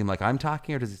it seem like I'm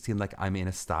talking, or does it seem like I'm in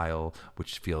a style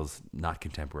which feels not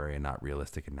contemporary and not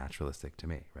realistic and naturalistic to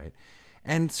me, right?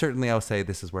 And certainly I'll say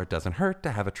this is where it doesn't hurt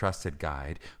to have a trusted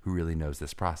guide who really knows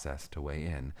this process to weigh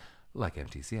in, like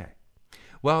MTCA.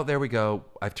 Well, there we go.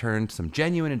 I've turned some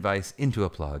genuine advice into a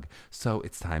plug, so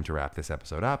it's time to wrap this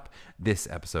episode up. This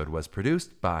episode was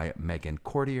produced by Megan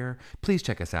Cordier. Please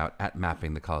check us out at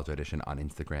Mapping the College Audition on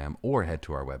Instagram, or head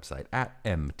to our website at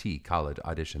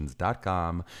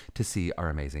mtcollegeauditions.com to see our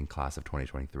amazing class of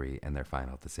 2023 and their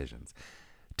final decisions.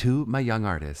 To my young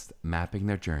artists mapping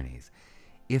their journeys,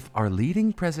 if our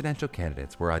leading presidential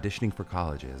candidates were auditioning for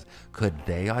colleges, could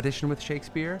they audition with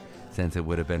Shakespeare, since it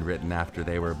would have been written after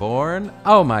they were born?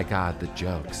 Oh my God, the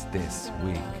jokes this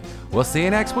week. We'll see you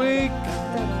next week.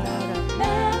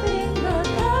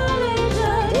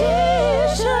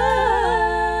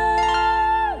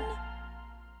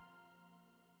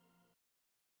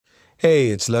 Hey,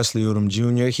 it's Leslie Odom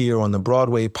Jr. here on the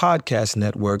Broadway Podcast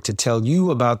Network to tell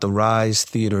you about the Rise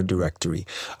Theater Directory,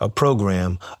 a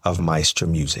program of Maestro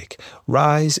Music.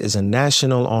 Rise is a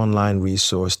national online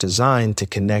resource designed to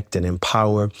connect and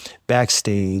empower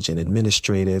backstage and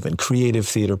administrative and creative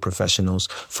theater professionals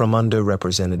from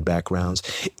underrepresented backgrounds.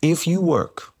 If you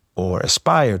work or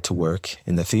aspire to work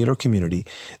in the theater community,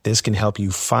 this can help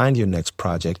you find your next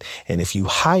project. And if you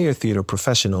hire theater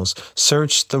professionals,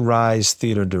 search the Rise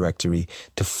Theater Directory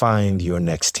to find your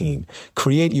next team.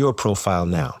 Create your profile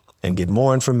now and get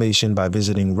more information by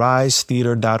visiting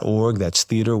risetheater.org. That's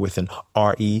theater with an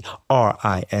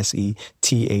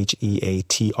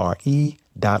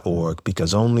RISETHEATRE.org,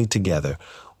 because only together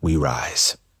we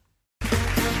rise.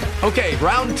 Okay,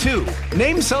 round 2.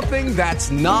 Name something that's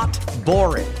not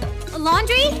boring. A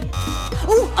laundry?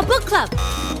 Ooh, a book club.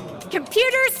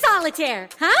 Computer solitaire,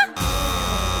 huh?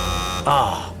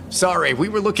 Ah, sorry, we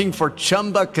were looking for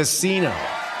Chumba Casino.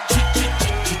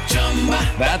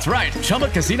 That's right,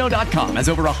 ChumbaCasino.com has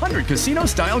over 100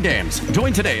 casino-style games.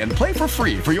 Join today and play for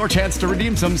free for your chance to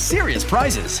redeem some serious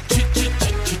prizes.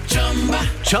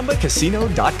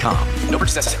 ChumbaCasino.com. No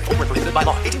purchase necessary. Void where prohibited by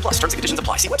law. 18+. Terms and conditions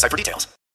apply. See website for details.